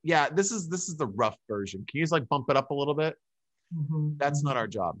and say, yeah, this is the rough version. Can you just like bump it up a little bit? That's not our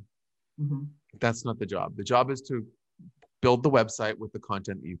job. That's not the job. The job is to build the website with the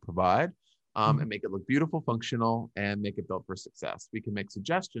content that you provide, and make it look beautiful, functional, and make it built for success. We can make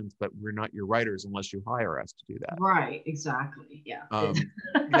suggestions, but we're not your writers unless you hire us to do that. Right. Exactly. Yeah. Yeah.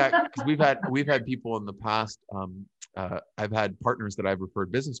 Because we've had people in the past. I've had partners that I've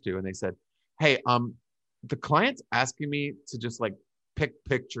referred business to, and they said, hey, the client's asking me to just like pick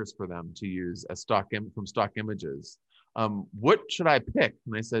pictures for them to use as from stock images. What should I pick?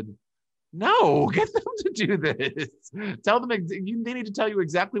 And I said, no, get them to do this. Tell them, they need to tell you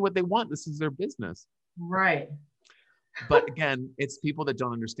exactly what they want. This is their business. Right. But again, it's people that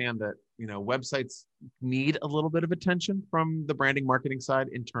don't understand that, websites need a little bit of attention from the branding marketing side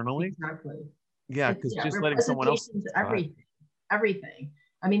internally. Exactly. Yeah, because just letting someone else. Everything.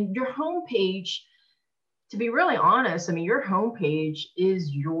 I mean, your homepage, to be really honest, I mean, your homepage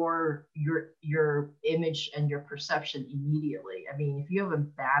is your image and your perception immediately. I mean, if you have a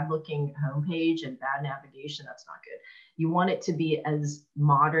bad looking homepage and bad navigation, that's not good. You want it to be as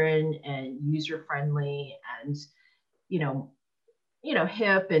modern and user friendly and,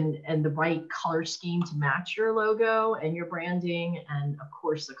 hip and the right color scheme to match your logo and your branding. And of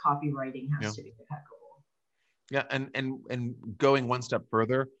course, the copywriting has to be impeccable. Yeah, and going one step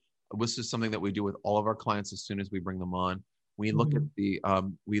further, this is something that we do with all of our clients as soon as we bring them on. We look at their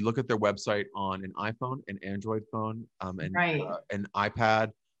website on an iPhone, an Android phone, an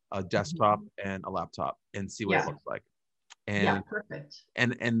iPad, a desktop, and a laptop, and see what it looks like. And perfect.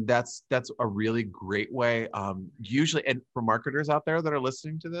 And that's a really great way. Usually, and for marketers out there that are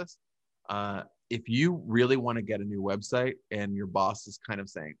listening to this, if you really want to get a new website and your boss is kind of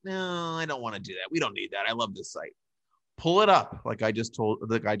saying, no, I don't want to do that. We don't need that. I love this site. Pull it up, like I just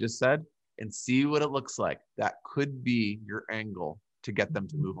said, and see what it looks like. That could be your angle to get them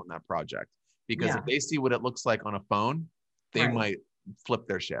to move on that project. Because if they see what it looks like on a phone, they might flip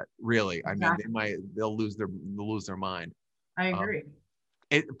their shit. Really, exactly. I mean, they'll lose their mind. I agree.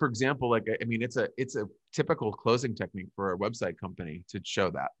 For example, it's a typical closing technique for a website company to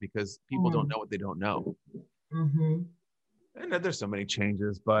show that, because people don't know what they don't know. I know there's so many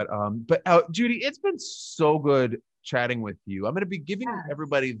changes, but Judy, it's been so good chatting with you. I'm going to be giving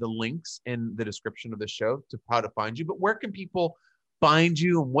everybody the links in the description of the show to how to find you, but where can people find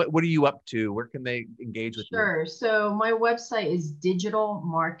you, and what are you up to? Where can they engage with you? Sure. So my website is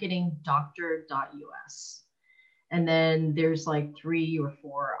digitalmarketingdoctor.us. And then there's like 3 or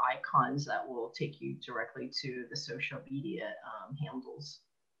 4 icons that will take you directly to the social media handles.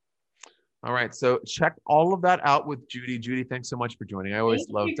 All right. So check all of that out with Judy. Judy, thanks so much for joining. I always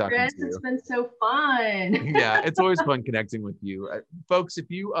love talking to you. It's been so fun. Yeah, it's always fun connecting with you. Folks, if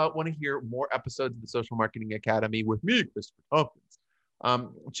you want to hear more episodes of the Social Marketing Academy with me, Christopher Tompkins,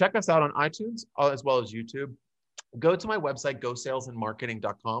 check us out on iTunes as well as YouTube. Go to my website,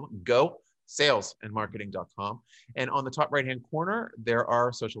 gosalesandmarketing.com. gosalesandmarketing.com. And on the top right-hand corner, there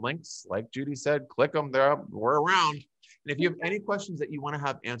are social links. Like Judy said, click them. We're around. And if you have any questions that you want to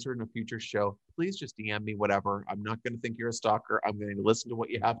have answered in a future show, please just DM me, whatever. I'm not going to think you're a stalker. I'm going to listen to what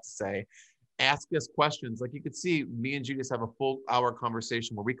you have to say. Ask us questions. Like you could see, me and Judy have a full hour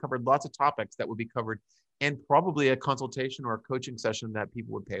conversation where we covered lots of topics that would be covered and probably a consultation or a coaching session that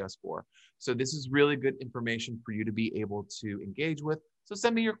people would pay us for. So this is really good information for you to be able to engage with. So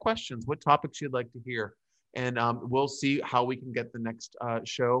send me your questions, what topics you'd like to hear. And we'll see how we can get the next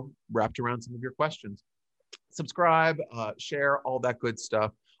show wrapped around some of your questions. Subscribe, share, all that good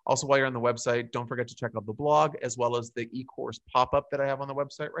stuff. Also, while you're on the website, don't forget to check out the blog as well as the e-course pop-up that I have on the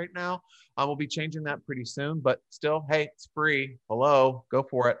website right now. We'll be changing that pretty soon, but still, hey, it's free. Hello, go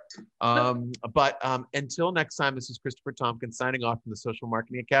for it. But until next time, this is Christopher Tompkins signing off from the Social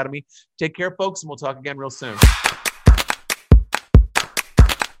Marketing Academy. Take care, folks, and we'll talk again real soon.